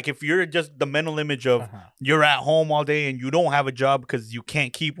get it. Like if you're just the mental image of you're at home all day and you don't have a job because you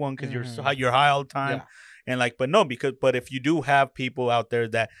can't keep one because you're high all the time. Yeah. And like, but if you do have people out there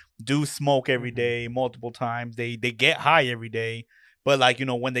that do smoke every day, multiple times, they get high every day. But like, you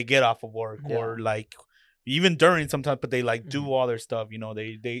know, when they get off of work or like even during sometimes, but they like do all their stuff, you know,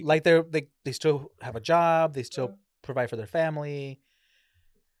 they like they still have a job, they still provide for their family.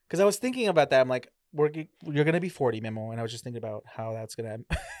 Because I was thinking about that. I'm like, you're gonna be 40, Memo, and I was just thinking about how that's gonna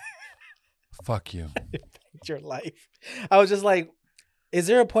Fuck you. affect your life. I was just like, is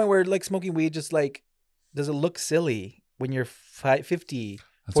there a point where like smoking weed just like does it look silly when you're 50,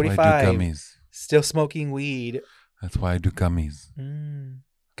 That's 45, why I do gummies. still smoking weed? That's why I do gummies.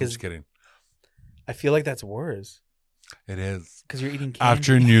 Because Just kidding. I feel like that's worse. It is. Because you're eating candy.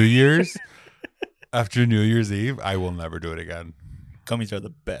 After New Year's, after New Year's Eve, I will never do it again. gummies are the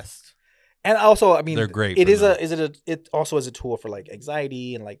best. And also, I mean, They're great It for is that. it also is a tool for like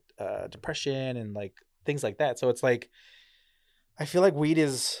anxiety and like depression and like things like that. So it's like, I feel like weed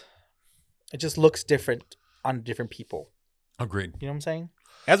it just looks different on different people. Agreed. You know what I'm saying?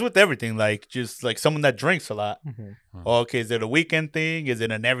 As with everything, like just like someone that drinks a lot. Mm-hmm. Okay, is it a weekend thing? Is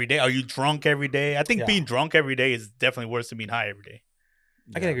it an everyday? Are you drunk every day? I think being drunk every day is definitely worse than being high every day.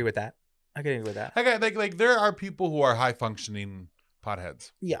 I can agree with that. Like there are people who are high functioning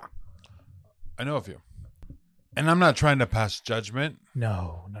potheads. Yeah. I know a few. And I'm not trying to pass judgment.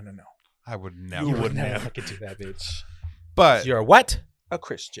 No. I would never. You would never fucking do that, bitch. But You're what? A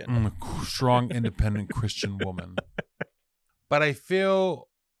Christian. I'm a strong, independent Christian woman. But I feel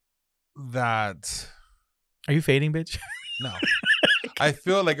that Are you fading, bitch? no. I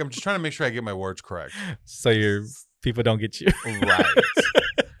feel like I'm just trying to make sure I get my words correct. So your people don't get you. Right.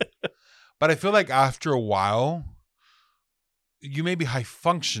 But I feel like after a while, you may be high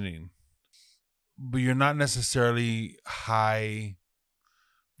functioning, but you're not necessarily high,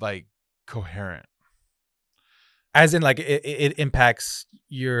 like coherent. As in, like it impacts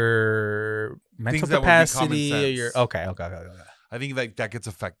your mental Things that would be common capacity. Or sense. your okay. I think like that gets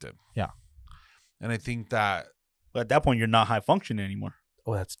affected. Yeah. And I think that But at that point, you're not high functioning anymore.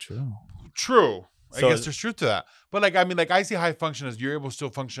 Oh, that's true. true. So- I guess there's truth to that. But like, I mean, like I see high function as you're able to still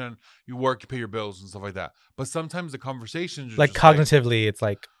function, you work, you pay your bills and stuff like that. But sometimes the conversations are Like just cognitively, it's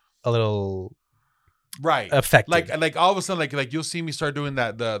like a little right. affected. Like all of a sudden, like you'll see me start doing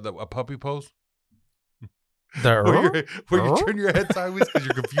that a puppy pose. The where you turn your head sideways because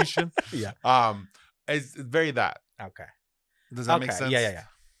you're Confucian. Yeah. It's very that. Okay. Does that make sense? Yeah.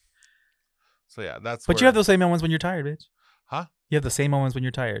 So yeah, that's. But you have those same moments when you're tired, bitch. Huh? You have the same moments when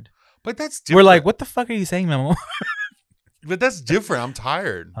you're tired. But that's different. We're like, what the fuck are you saying, Memo? But that's different. I'm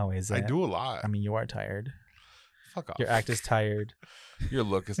tired. Oh, is it? I do a lot. I mean, you are tired. Fuck off. Your act is tired. Your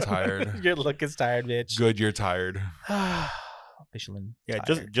look is tired. Your look is tired, bitch. Good, you're tired. Michelin. Yeah,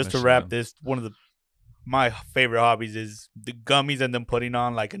 tired. just to wrap this, one of my favorite hobbies is the gummies and then putting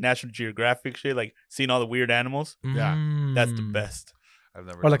on like a National Geographic shit, like seeing all the weird animals. Yeah. That's the Mm. best. I've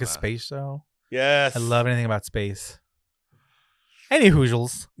never. Or like a done that. space show. Yes. I love anything about space. Any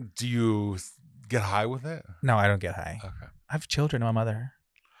hoozles. Do you get high with it? No, I don't get high. Okay. I have children. I'm a mother.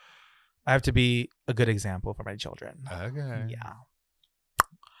 I have to be a good example for my children. Okay. Yeah.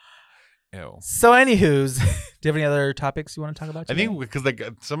 Ew. So, anywho's, do you have any other topics you want to talk about I today? think because like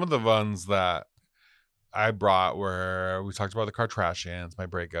some of the ones that I brought where we talked about the Kardashians, my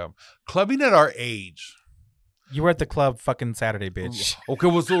breakup, clubbing at our age. You were at the club fucking Saturday, bitch. Okay,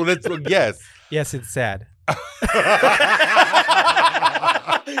 well, so let's yes. Yes, it's sad.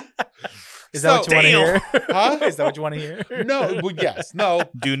 Is So- that what you want to hear? Huh? Is that what you want to hear? No, well, yes, no.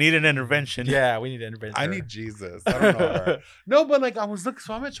 Do you need an intervention? Yeah, we need to intervene. I need Jesus. I don't know her. No, but like I was looking,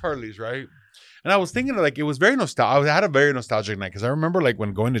 so I'm at Charlie's, right? And I was thinking like it was very nostalgic. I had a very nostalgic night because I remember like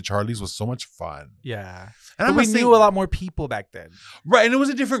when going to Charlie's was so much fun. Yeah. And But we knew a lot more people back then. Right, and it was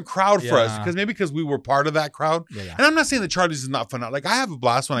a different crowd for us Yeah. because we were part of that crowd. Yeah. And I'm not saying that Charlie's is not fun. Like I have a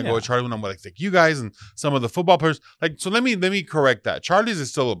blast when I go Yeah. to Charlie when I'm with like you guys and some of the football players. Like so, let me correct that. Charlie's is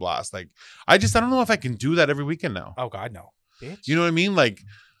still a blast. Like I don't know if I can do that every weekend now. Oh God, no, bitch. You know what I mean? Like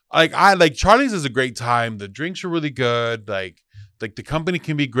I like Charlie's is a great time. The drinks are really good. Like the company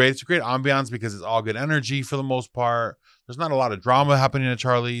can be great. It's a great ambiance because it's all good energy for the most part. There's not a lot of drama happening at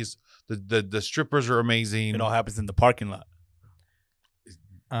Charlie's. The strippers are amazing. It all happens in the parking lot.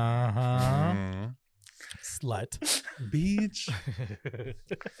 Mhm. Slut. Beach.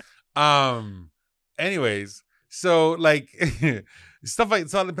 Anyways, so like stuff like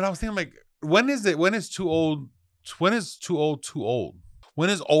so, but I was thinking like when is too old too old? When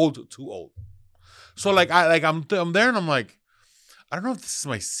is old too old? So like I'm there and I'm like, I don't know if this is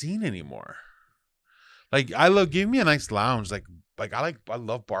my scene anymore. Like give me a nice lounge. Like I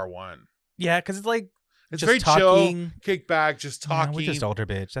love bar one. Yeah, because it's like It's just very talking. chill, kick back, just Yeah, talking, we're just older,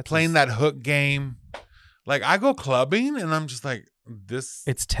 bitch. That's playing just- that hook game. Like I go clubbing and I'm just like this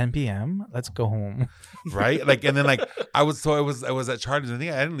It's 10 p.m. Let's go home. right? Like and then like I was at Charlie's. I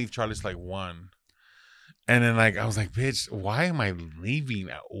think I didn't leave Charlie's till like 1. And then like I was like, bitch, why am I leaving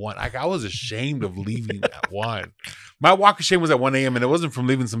at 1? Like I was ashamed of leaving at 1. My walk of shame was at 1 a.m. and it wasn't from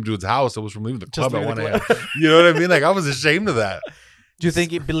leaving some dude's house. It was from leaving the club at 1 leaving a.m. the You know what I mean? Like I was ashamed of that. Do you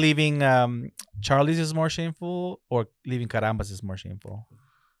think leaving Charlie's is more shameful or leaving Carambas is more shameful?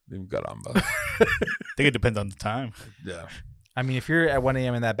 Leaving Caramba. I think it depends on the time. Yeah. I mean, if you're at 1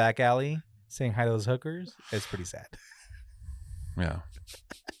 a.m. in that back alley saying hi to those hookers, it's pretty sad. Yeah.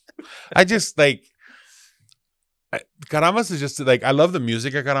 I just like Carambas is just like I love the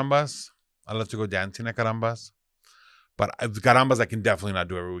music at Carambas. I love to go dancing at Carambas. But Carambas I can definitely not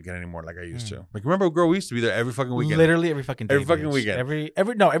do every weekend anymore like I used to. Like remember girl, we used to be there every fucking weekend. Literally every fucking day. Every fucking bitch. weekend.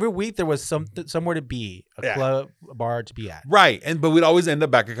 Every week there was somewhere to be, a club, a bar to be at. Right. But we'd always end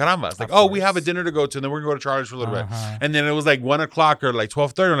up back at Carambas. Like, Of we have a course. dinner to go to, and then we're gonna go to Charlie's for a little bit. Uh-huh. And then it was like 1 o'clock or like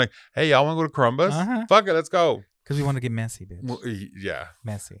 12:30. I'm like, hey, y'all wanna go to Carambas? Uh-huh. Fuck it, let's go. Because we want to get messy, bitch. Well, yeah.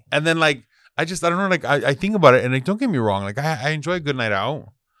 Messy. And then like I don't know, like I think about it and like don't get me wrong, like I enjoy a good night out,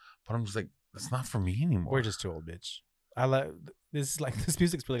 but I'm just like, it's not for me anymore. We're just too old, bitch. I like this. This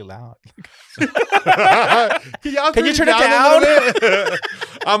music's really loud. Can you turn it down?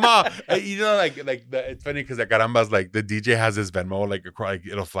 I'm you know, it's funny because at Carambas, like the DJ has his Venmo, like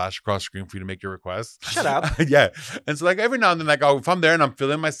it'll flash across screen for you to make your request. Shut up. Yeah. And so like every now and then, like if I'm there and I'm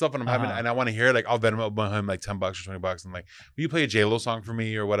feeling myself and I'm having Uh-huh. and I want to hear it, like I'll Venmo him like $10 or $20. And like, will you play a J-Lo song for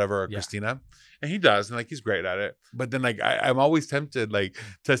me or whatever, or Yeah. Christina? And he does, and like he's great at it. But then like I'm always tempted like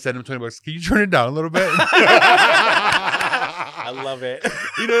to send him $20. Can you turn it down a little bit? I love it.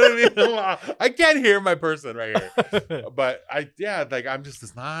 You know what I mean? I can't hear my person right here. But I'm just,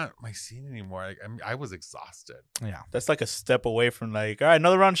 it's not my scene anymore. Like I was exhausted. Yeah. That's like a step away from like, all right,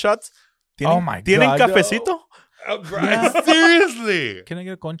 another round of shots. Oh my ¿Tienen God, cafecito? Right? Seriously. Can I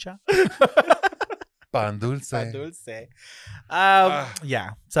get a concha? Pan dulce. Dulce. Ah.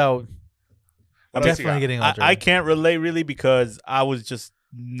 Yeah. So What else you definitely got? getting older. I can't relate really because I was just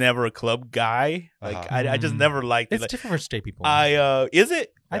never a club guy. Like Uh-huh. I just never liked it. It's Like, different for straight people. is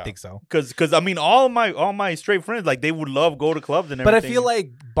it? I Yeah. think so. Because I mean all my straight friends like they would love go to clubs and But everything. I feel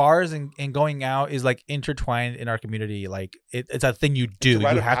like bars and going out is like intertwined in our community. Like it's a thing you do. It's a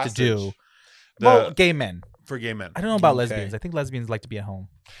rite You of have to do. passage. Well, gay men. For gay men. I don't know about Okay. lesbians. I think lesbians like to be at home.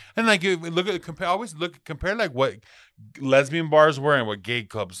 And like you look at compare like what lesbian bars were and what gay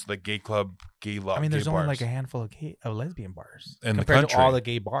clubs, like gay club, gay love. I mean, there's gay only bars. like a handful of lesbian bars In the compared to country. all the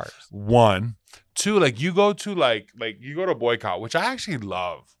gay bars. 1, 2, like you go to like you go to Boycott, which I actually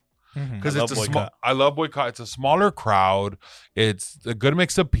love. Because I it's love a small. Boycott. I love Boycott. It's a smaller crowd. It's a good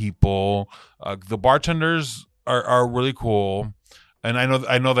mix of people. The bartenders are really cool, and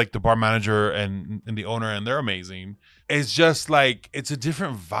I know like the bar manager and the owner, and they're amazing. It's just like it's a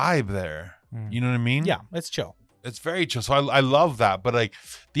different vibe there. Mhm. You know what I mean? Yeah, it's chill. It's very chill. So I love that. But like,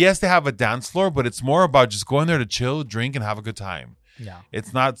 yes, they have a dance floor, but it's more about just going there to chill, drink, and have a good time. Yeah,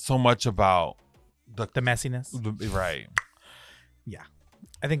 It's not so much about the messiness. right.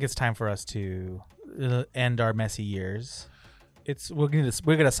 I think it's time for us to end our messy years. We're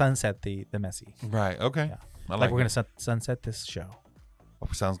gonna sunset the messy. Right. Okay. Yeah. I Like we're it. gonna sunset this show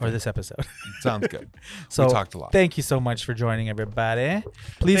Sounds or good. this episode. Sounds good. So we talked a lot. thank you so much for joining, everybody.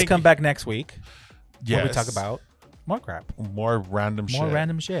 Please Thank come you. back next week Yes. when we talk about more crap, more random shit. more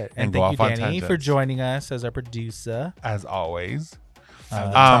random shit. And And go thank off you, on Danny, for tangents. joining us as our producer. As always, The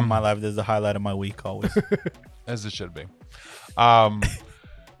Uh, time of my life, this is the highlight of my week always. as it should be.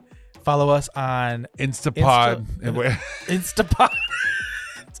 Follow us on Instapod. Instapod.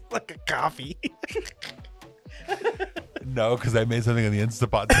 It's like a coffee. No, because I made something on the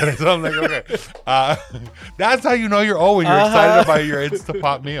Instapot today. So I'm like, okay. That's how you know you're old when you're excited about your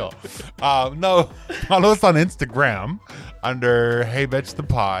Instapot meal. No, follow us on Instagram under Hey Betch the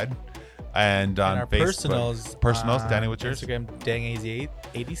Pod. And on our Facebook. Personals. Danny, what's yours? Instagram,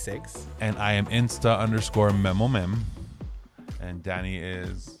 Dang86. And I am Insta_Memo_Mem. And Danny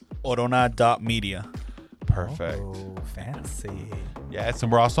is Orona.media. perfect. Oh, fancy. Yes,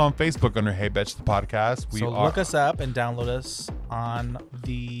 and we're also on Facebook under Hey Betch the Podcast. So look us up and download us on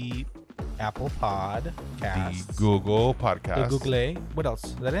the Apple Podcast, the Google the Podcast. Google. What else?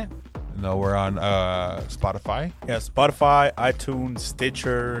 Is that it? No, we're on Spotify. Yeah, Spotify, iTunes,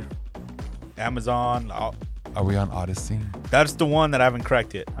 Stitcher, Amazon. Are we on Odyssey? That's the one that I haven't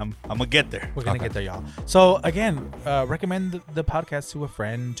cracked yet. I'm gonna get there. We're gonna get there, y'all. So again, recommend the podcast to a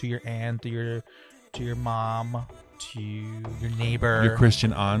friend, to your aunt, to your mom, to your neighbor, Your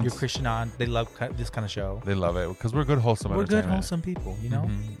Christian aunt. Your Christian aunt. They love this kind of show. They love it because we're good, wholesome We're good, entertainment. wholesome people. You know,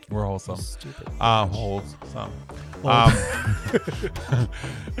 We're wholesome. Stupid. Wholesome.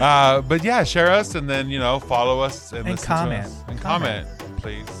 But yeah, share us and then follow us and listen comment. to us. And Comment,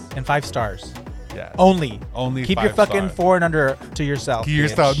 please. And 5 stars. Yeah. Only. Keep Keep your fucking 4 and under to yourself. To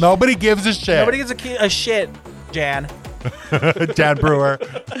yourself. bitch. Nobody gives a shit. Nobody gives a shit, Jan. Jan Brewer.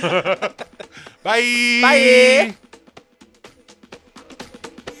 Bye. Bye.